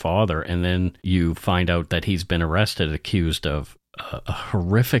who's your father. And then you find out that he's been arrested, accused of a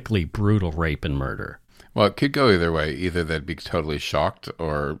horrifically brutal rape and murder. Well, it could go either way. Either they'd be totally shocked,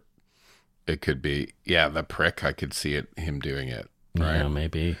 or it could be, yeah, the prick, I could see him doing it. Right? Yeah,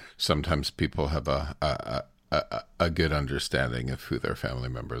 maybe. Sometimes people have a good understanding of who their family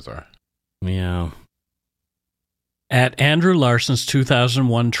members are. Yeah. At Andrew Larson's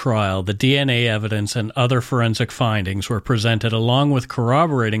 2001 trial, the DNA evidence and other forensic findings were presented along with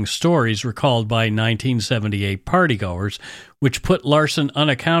corroborating stories recalled by 1978 partygoers, which put Larson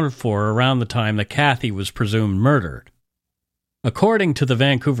unaccounted for around the time that Cathy was presumed murdered. According to the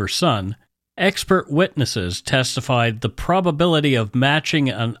Vancouver Sun, expert witnesses testified the probability of matching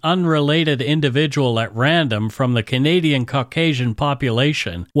an unrelated individual at random from the Canadian Caucasian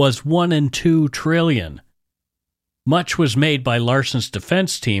population was 1 in 2 trillion. Much was made by Larson's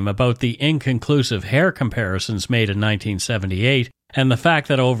defense team about the inconclusive hair comparisons made in 1978 and the fact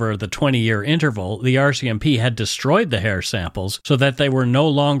that over the 20-year interval, the RCMP had destroyed the hair samples so that they were no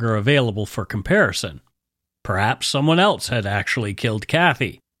longer available for comparison. Perhaps someone else had actually killed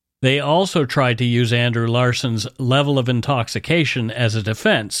Cathy. They also tried to use Andrew Larson's level of intoxication as a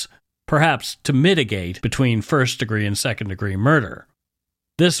defense, perhaps to mitigate between first-degree and second-degree murder.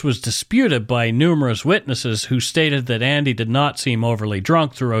 This was disputed by numerous witnesses who stated that Andy did not seem overly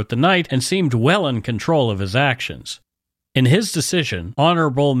drunk throughout the night and seemed well in control of his actions. In his decision,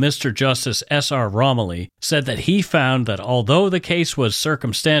 Honorable Mr. Justice S.R. Romilly said that he found that although the case was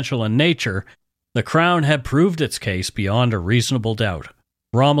circumstantial in nature, the Crown had proved its case beyond a reasonable doubt.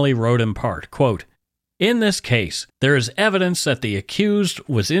 Romilly wrote in part, quote, "In this case, there is evidence that the accused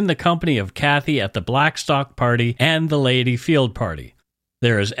was in the company of Cathy at the Blackstock party and the Lady Field party.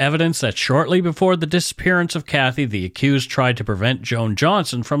 There is evidence that shortly before the disappearance of Cathy, the accused tried to prevent Joan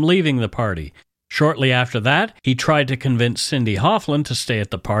Johnson from leaving the party. Shortly after that, he tried to convince Cindy Hoffland to stay at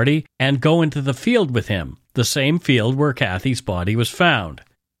the party and go into the field with him, the same field where Cathy's body was found.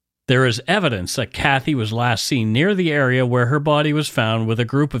 There is evidence that Cathy was last seen near the area where her body was found with a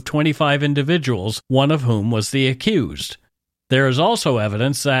group of 25 individuals, one of whom was the accused. There is also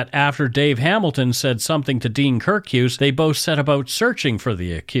evidence that after Dave Hamilton said something to Dean Kirkhughes, they both set about searching for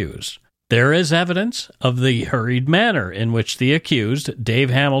the accused. There is evidence of the hurried manner in which the accused, Dave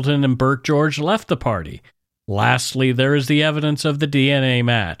Hamilton and Bert George, left the party. Lastly, there is the evidence of the DNA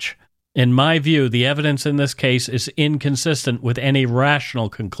match. In my view, the evidence in this case is inconsistent with any rational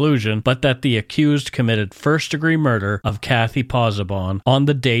conclusion, but that the accused committed first-degree murder of Cathy Pozzobon on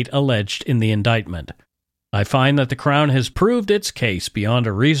the date alleged in the indictment. I find that the Crown has proved its case beyond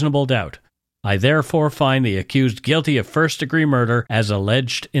a reasonable doubt. I therefore find the accused guilty of first-degree murder as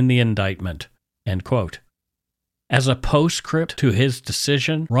alleged in the indictment." End quote. As a postscript to his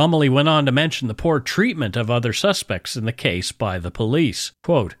decision, Romilly went on to mention the poor treatment of other suspects in the case by the police.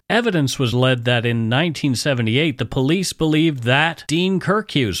 Quote, "Evidence was led that in 1978 the police believed that Dean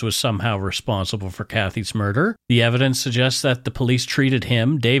Kirkhughes was somehow responsible for Cathy's murder. The evidence suggests that the police treated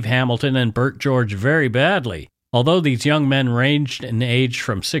him, Dave Hamilton, and Bert George very badly. Although these young men ranged in age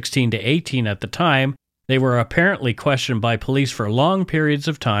from 16 to 18 at the time, they were apparently questioned by police for long periods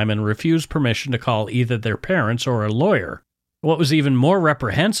of time and refused permission to call either their parents or a lawyer. What was even more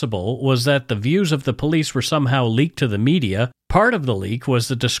reprehensible was that the views of the police were somehow leaked to the media. Part of the leak was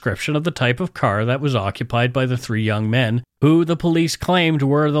the description of the type of car that was occupied by the three young men, who the police claimed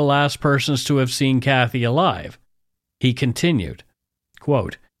were the last persons to have seen Cathy alive." He continued,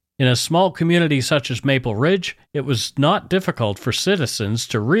 quote, "In a small community such as Maple Ridge, it was not difficult for citizens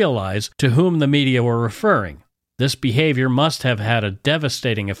to realize to whom the media were referring. This behavior must have had a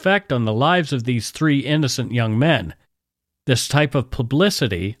devastating effect on the lives of these three innocent young men. This type of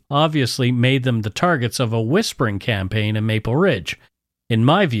publicity obviously made them the targets of a whispering campaign in Maple Ridge. In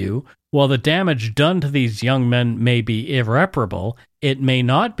my view, while the damage done to these young men may be irreparable, it may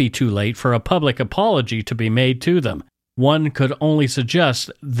not be too late for a public apology to be made to them. One could only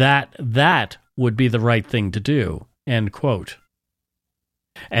suggest that that would be the right thing to do." End quote.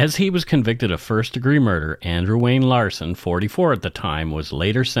 As he was convicted of first-degree murder, Andrew Wayne Larson, 44 at the time, was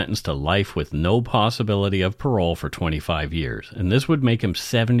later sentenced to life with no possibility of parole for 25 years. And this would make him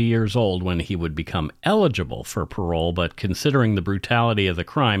 70 years old when he would become eligible for parole, but considering the brutality of the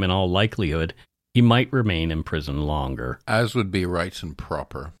crime, in all likelihood, he might remain in prison longer. As would be right and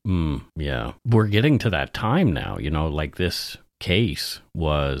proper. Yeah. We're getting to that time now, like this case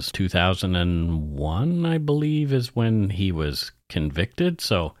was 2001, I believe, is when he was convicted.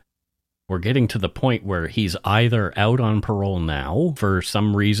 So we're getting to the point where he's either out on parole now for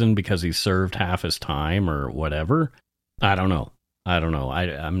some reason because he's served half his time or whatever. I don't know.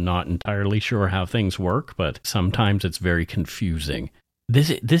 I'm not entirely sure how things work, but sometimes it's very confusing.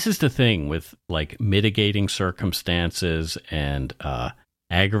 This is the thing with like mitigating circumstances and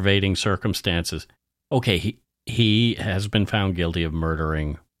aggravating circumstances. Okay, he has been found guilty of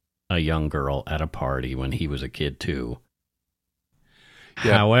murdering a young girl at a party when he was a kid too.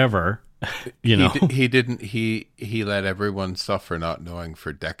 Yeah. However, he didn't. He let everyone suffer not knowing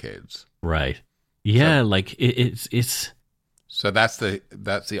for decades. Right. Yeah, so, it's. So that's the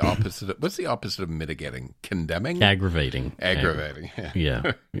opposite. What's the opposite of mitigating? Condemning? Aggravating.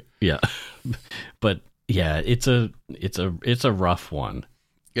 Yeah. Yeah. But yeah, it's a rough one.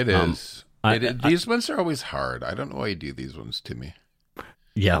 It is. These ones are always hard. I don't know why you do these ones to me.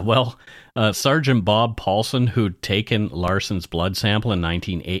 Yeah, well, Sergeant Bob Paulson, who'd taken Larson's blood sample in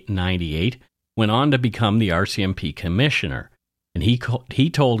 1998, went on to become the RCMP commissioner. And he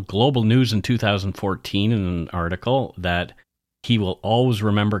told Global News in 2014 in an article that he will always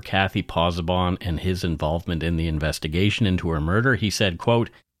remember Cathy Pozzobon and his involvement in the investigation into her murder. He said,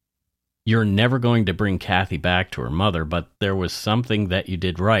 quote, "You're never going to bring Cathy back to her mother, but there was something that you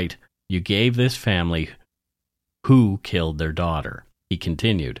did right. You gave this family who killed their daughter." He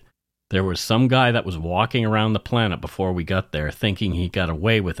continued, "There was some guy that was walking around the planet before we got there thinking he got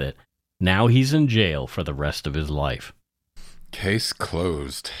away with it. Now he's in jail for the rest of his life." Case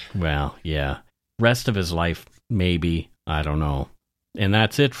closed. Well, yeah. Rest of his life, maybe. I don't know. And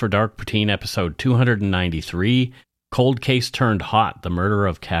that's it for Dark Poutine episode 293, Cold Case Turned Hot, the murder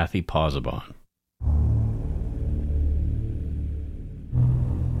of Cathy Pozzobon.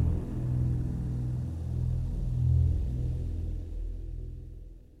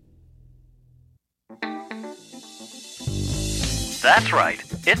 That's right.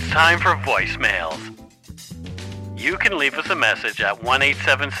 It's time for voicemails. You can leave us a message at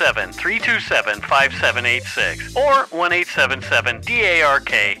 1-877-327-5786 or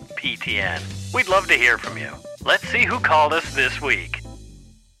 1-877-DARK-PTN. We'd love to hear from you. Let's see who called us this week.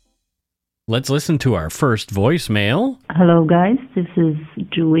 Let's listen to our first voicemail. Hello, guys. This is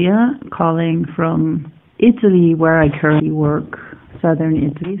Julia calling from Italy, where I currently work. Southern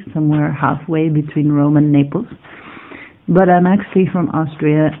Italy, somewhere halfway between Rome and Naples. But I'm actually from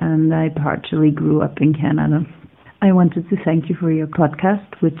Austria, and I partially grew up in Canada. I wanted to thank you for your podcast,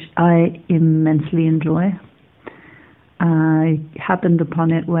 which I immensely enjoy. I happened upon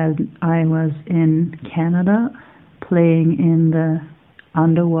it when I was in Canada playing in the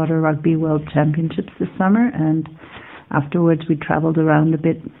Underwater Rugby World Championships this summer, and afterwards we traveled around a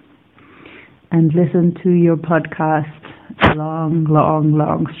bit and listened to your podcast,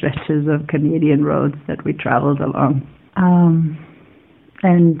 long stretches of Canadian roads that we traveled along.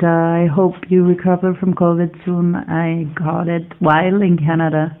 And I hope you recover from COVID soon. I got it while in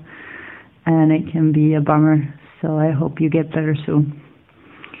Canada, and it can be a bummer, so I hope you get better soon.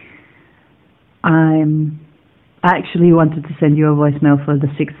 I actually wanted to send you a voicemail for the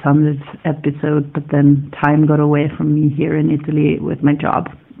 600th episode, but then time got away from me here in Italy with my job.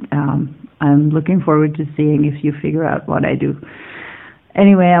 I'm looking forward to seeing if you figure out what I do.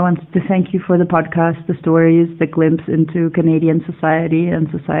 Anyway, I wanted to thank you for the podcast, the stories, the glimpse into Canadian society and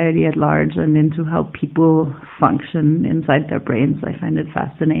society at large, and into how people function inside their brains. I find it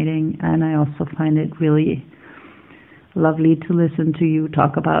fascinating, and I also find it really lovely to listen to you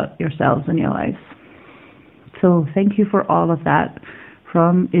talk about yourselves and your lives. So thank you for all of that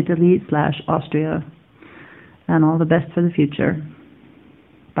from Italy/Austria, and all the best for the future.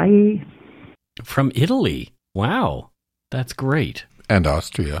 Bye. From Italy. Wow. That's great. And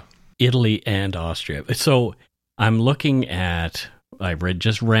Austria. Italy and Austria. So I'm looking at,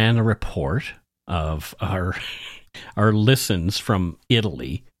 just ran a report of our listens from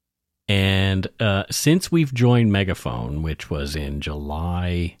Italy. And since we've joined Megaphone, which was in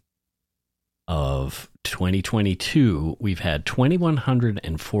July of 2022, we've had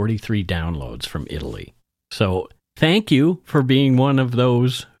 2,143 downloads from Italy. So thank you for being one of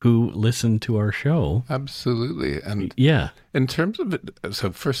those who listen to our show. Absolutely. And yeah, in terms of it,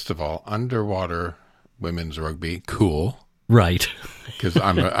 so first of all, underwater women's rugby, cool. Right. Because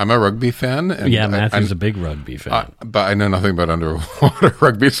I'm a rugby fan. And yeah, Matthew's a big rugby fan. But I know nothing about underwater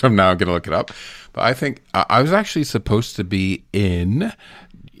rugby, so I'm now going to look it up. But I think I was actually supposed to be in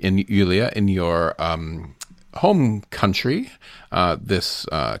Julia, in your home country this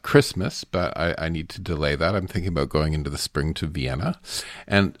Christmas, but I need to delay that. I'm thinking about going into the spring to Vienna.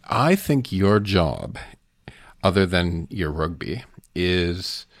 And I think your job, other than your rugby,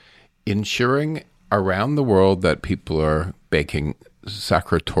 is ensuring around the world that people are baking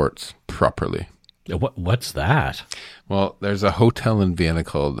sacre torts properly. What's that? Well, there's a hotel in Vienna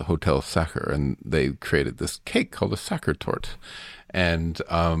called Hotel Sacre, and they created this cake called a sacre tort. And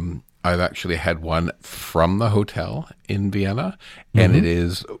I've actually had one from the hotel in Vienna, and it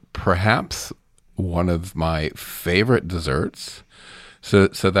is perhaps one of my favorite desserts. So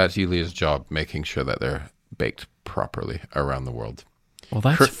that's Yulia's job, making sure that they're baked properly around the world. Well,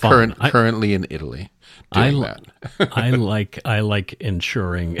 that's fun. Currently in Italy, doing that. I like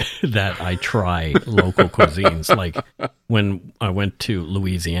ensuring that I try local cuisines. Like when I went to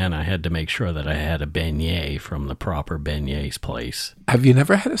Louisiana, I had to make sure that I had a beignet from the proper beignets place. Have you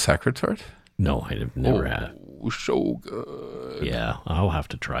never had a sacre tort? No, I've never had it. So good. Yeah, I'll have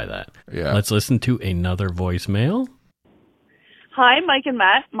to try that. Yeah. Let's listen to another voicemail. Hi, Mike and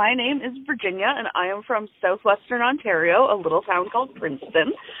Matt. My name is Virginia, and I am from southwestern Ontario, a little town called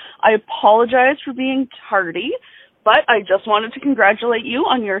Princeton. I apologize for being tardy, but I just wanted to congratulate you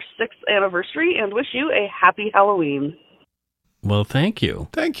on your 6th anniversary and wish you a happy Halloween. Well, thank you.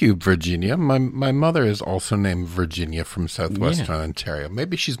 Thank you, Virginia. My mother is also named Virginia from southwestern Ontario.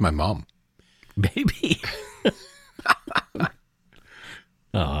 Maybe she's my mom. Maybe.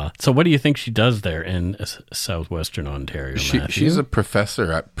 So what do you think she does there in southwestern Ontario, Matthew? She's a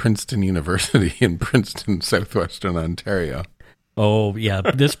professor at Princeton University in Princeton, southwestern Ontario. Oh, yeah.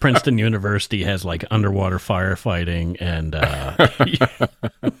 This Princeton University has like underwater firefighting and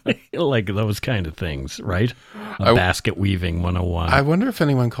like those kind of things, right? Basket weaving 101. I wonder if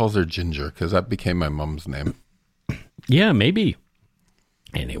anyone calls her Ginger, because that became my mom's name. Yeah, maybe.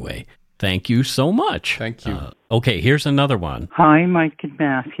 Anyway, thank you so much. Thank you. Okay, here's another one. Hi, Mike and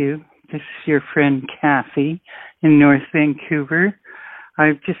Matthew. This is your friend Cathy in North Vancouver.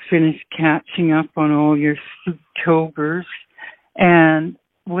 I've just finished catching up on all your Spooktober's, and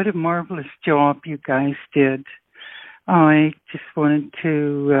what a marvelous job you guys did. I just wanted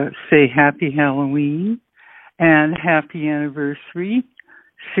to say happy Halloween and happy anniversary.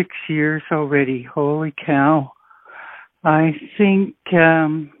 6 years already. Holy cow. I think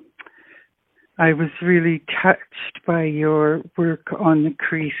I was really touched by your work on the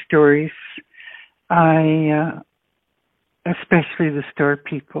Cree stories. Especially the Star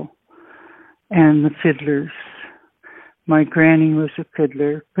People and the fiddlers. My granny was a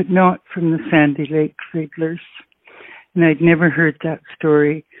fiddler, but not from the Sandy Lake fiddlers. And I'd never heard that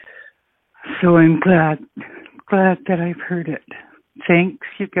story. So I'm glad that I've heard it. Thanks,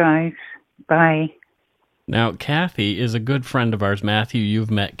 you guys. Bye. Now, Cathy is a good friend of ours. Matthew,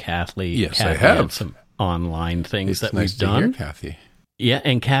 you've met Cathy. Yes, Cathy I have. and some online things that nice we've done. To hear, Cathy. Yeah,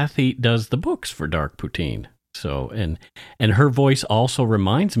 and Cathy does the books for Dark Poutine. So, and her voice also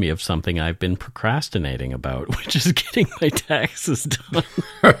reminds me of something I've been procrastinating about, which is getting my taxes done.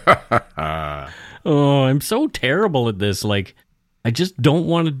 Oh, I'm so terrible at this. Like, I just don't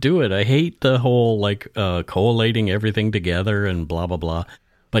want to do it. I hate the whole, collating everything together and blah, blah, blah.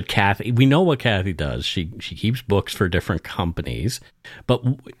 But Cathy, we know what Cathy does. She keeps books for different companies. But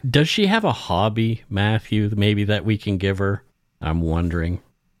does she have a hobby, Matthew, maybe that we can give her? I'm wondering.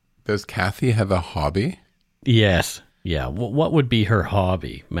 Does Cathy have a hobby? Yes. Yeah. What would be her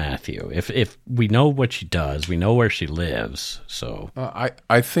hobby, Matthew? If we know what she does, we know where she lives. So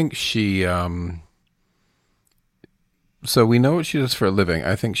I think she. So we know what she does for a living.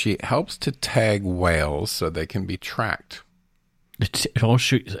 I think she helps to tag whales so they can be tracked.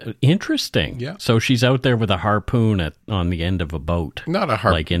 Interesting. Yeah. So she's out there with a harpoon on the end of a boat. Not a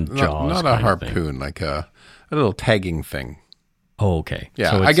harpoon. Like in Jaws. Not a harpoon, like a little tagging thing. Oh, okay.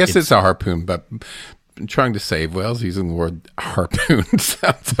 Yeah, so I guess it's a harpoon, but trying to save whales using the word harpoon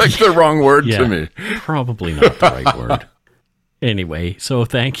sounds like the wrong word to me. Probably not the right word. Anyway, so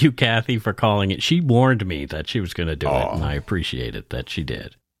thank you, Cathy, for calling it. She warned me that she was going to do it, and I appreciate it that she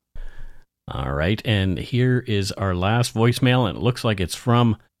did. All right, and here is our last voicemail, and it looks like it's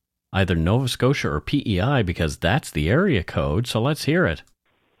from either Nova Scotia or PEI because that's the area code, so let's hear it.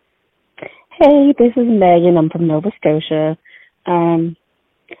 Hey, this is Megan. I'm from Nova Scotia. I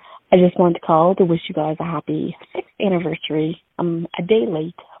just wanted to call to wish you guys a happy 6th anniversary. I'm a day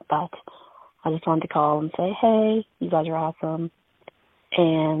late, but I just wanted to call and say, hey, you guys are awesome.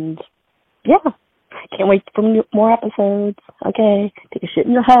 And, yeah, can't wait for more episodes. Okay, take a shit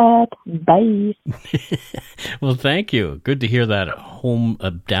in your hat. Bye. Well, thank you. Good to hear that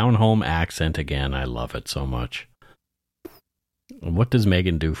down-home accent again. I love it so much. What does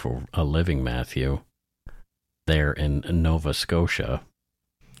Megan do for a living, Matthew? There in Nova Scotia.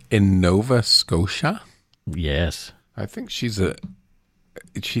 In Nova Scotia? Yes. I think she's a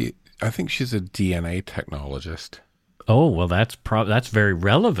DNA technologist. Oh, well, that's very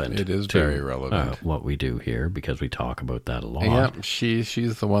relevant. It is to, very relevant. What we do here, because we talk about that a lot. Yeah,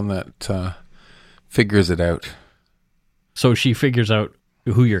 she's the one that figures it out. So she figures out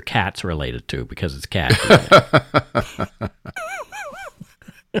who your cat's related to because it's cat.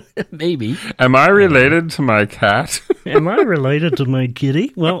 Maybe. Am I related to my cat? Am I related to my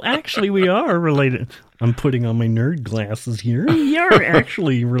kitty? Well, actually, we are related. I'm putting on my nerd glasses here. We are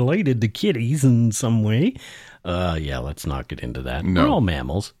actually related to kitties in some way. Yeah, let's not get into that. No. We're all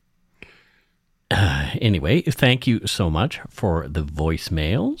mammals. Anyway, thank you so much for the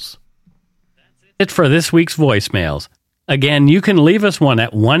voicemails. That's it for this week's voicemails. Again, you can leave us one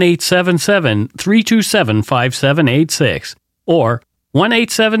at 1-877-327-5786 or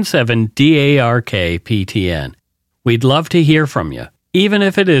 1-877-DARK-PTN. We'd love to hear from you, even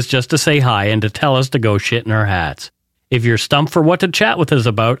if it is just to say hi and to tell us to go shit in our hats. If you're stumped for what to chat with us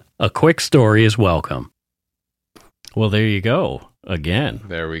about, a quick story is welcome. Well, there you go. Again.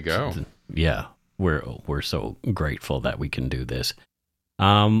 There we go. Yeah, we're so grateful that we can do this.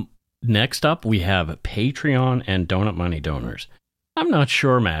 Next up, we have Patreon and Donut Money donors. I'm not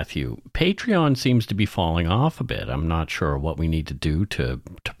sure, Matthew. Patreon seems to be falling off a bit. I'm not sure what we need to do to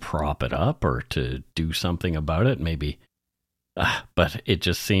prop it up or to do something about it, maybe. But it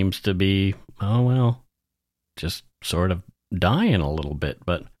just seems to be, just sort of dying a little bit.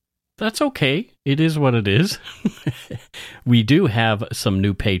 But that's okay. It is what it is. We do have some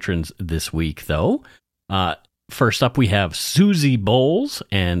new patrons this week, though. First up, we have Susie Bowles,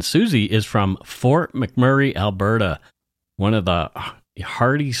 and Susie is from Fort McMurray, Alberta, one of the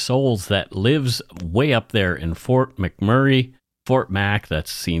hardy souls that lives way up there in Fort McMurray, Fort Mac,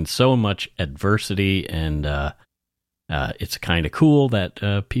 that's seen so much adversity, and it's kind of cool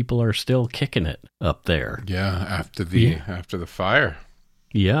that people are still kicking it up there. Yeah, after the fire.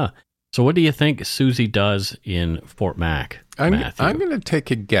 Yeah. So what do you think Susie does in Fort Mac, Matthew? I'm going to take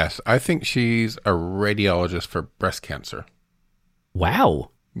a guess. I think she's a radiologist for breast cancer.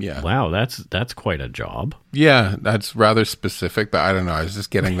 Wow. Yeah. Wow, that's quite a job. Yeah, that's rather specific, but I don't know. I was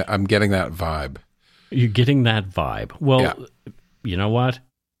just getting that. I'm getting that vibe. You're getting that vibe. Well, Yeah. You know what?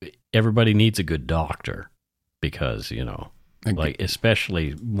 Everybody needs a good doctor because, like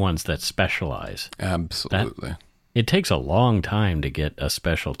especially ones that specialize. Absolutely. It takes a long time to get a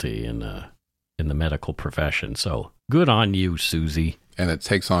specialty in the medical profession. So good on you, Susie. And it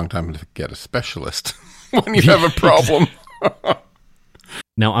takes a long time to get a specialist when you have a problem.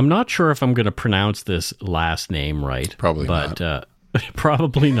 Now, I'm not sure if I'm going to pronounce this last name right. Probably not.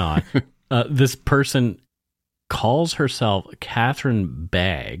 Probably not. This person calls herself Catherine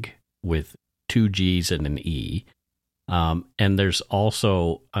Bagg with 2 G's and an E. And there's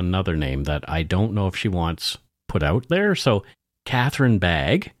also another name that I don't know if she wants put out there. So Catherine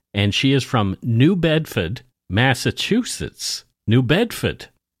Bagg, and she is from New Bedford, Massachusetts. New Bedford.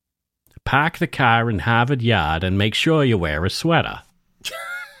 Park the car in Harvard Yard and make sure you wear a sweater.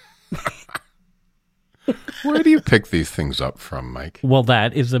 Where do you pick these things up from, Mike? Well,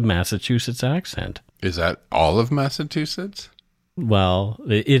 that is a Massachusetts accent. Is that all of Massachusetts? Well,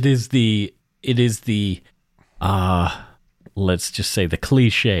 it is the let's just say the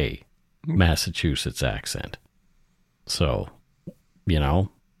cliche Massachusetts accent. So, my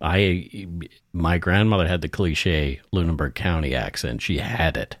grandmother had the cliche Lunenburg County accent. She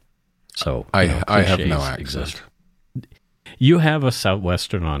had it. So I have no accent. Exist. You have a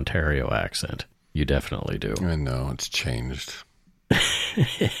Southwestern Ontario accent. You definitely do. I know, it's changed.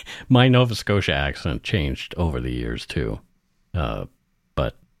 My Nova Scotia accent changed over the years too.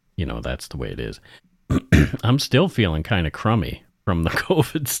 But, that's the way it is. I'm still feeling kind of crummy from the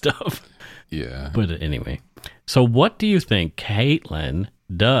COVID stuff. Yeah. But anyway, so what do you think Caitlin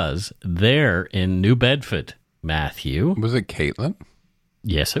does there in New Bedford, Matthew? Was it Caitlin?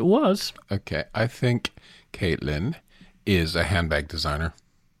 Yes, it was. Okay, I think Caitlin is a handbag designer.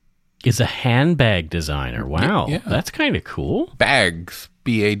 Is a handbag designer. Wow, yeah. That's kind of cool. Bags,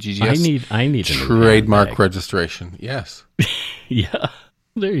 BAGGS. I need a trademark handbag. Registration. Yes. Yeah,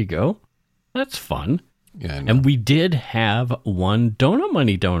 there you go. That's fun. Yeah, I know. And we did have one Donut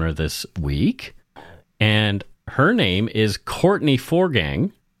Money donor this week, and her name is Courtney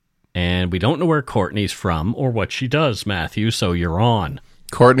Forgang, and we don't know where Courtney's from or what she does, Matthew, so you're on.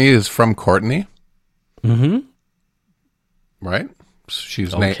 Courtney is from Courtney? Mm-hmm. Right?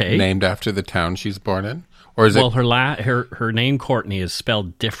 She's Okay. named after the town she's born in? Or is it? Her name Courtney is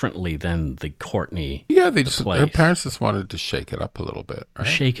spelled differently than the Courtney. Yeah, place. her parents just wanted to shake it up a little bit, right?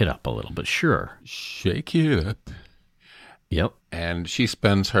 Shake it up a little bit, sure. Shake it up. Yep. And she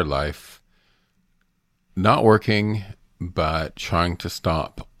spends her life not working, but trying to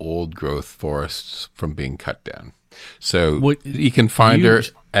stop old growth forests from being cut down. So you can find her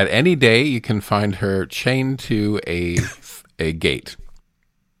at any day. You can find her chained to a gate.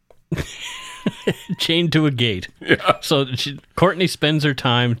 Chained to a gate. Yeah. So Courtney spends her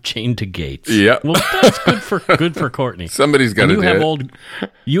time chained to gates. Yeah. Well, that's good for Courtney. Somebody's got to do it.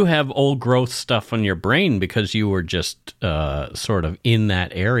 You have old growth stuff on your brain because you were just sort of in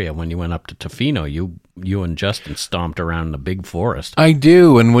that area when you went up to Tofino. You and Justin stomped around in the big forest. I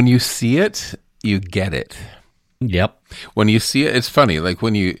do, and when you see it, you get it. Yep. When you see it, it's funny.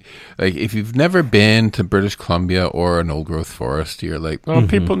 If you've never been to British Columbia or an old growth forest, you're like, well,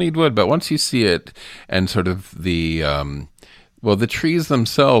 people need wood. But once you see it and sort of the trees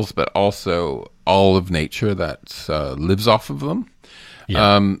themselves, but also all of nature that lives off of them,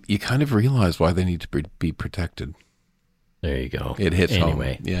 you kind of realize why they need to be protected. There you go. It hits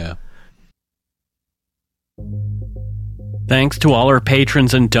anyway. home. Yeah. Thanks to all our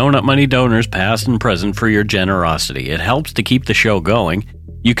patrons and Donut Money donors, past and present, for your generosity. It helps to keep the show going.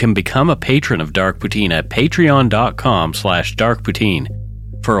 You can become a patron of Dark Poutine at patreon.com/darkpoutine.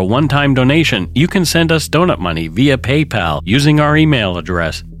 For a one-time donation, you can send us donut money via PayPal using our email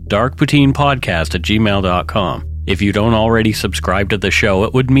address, darkpoutinepodcast@gmail.com. If you don't already subscribe to the show,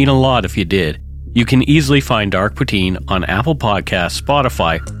 it would mean a lot if you did. You can easily find Dark Poutine on Apple Podcasts,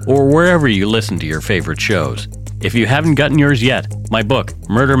 Spotify, or wherever you listen to your favorite shows. If you haven't gotten yours yet, my book,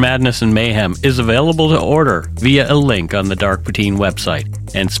 Murder, Madness, and Mayhem, is available to order via a link on the Dark Poutine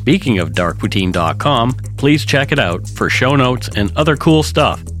website. And speaking of darkpoutine.com, please check it out for show notes and other cool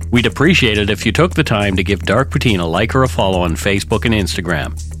stuff. We'd appreciate it if you took the time to give Dark Poutine a like or a follow on Facebook and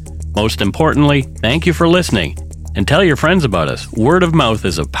Instagram. Most importantly, thank you for listening, and tell your friends about us. Word of mouth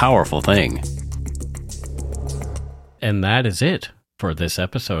is a powerful thing. And that is it for this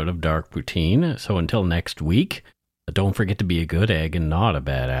episode of Dark Poutine. So until next week, don't forget to be a good egg and not a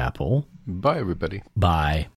bad apple. Bye, everybody. Bye.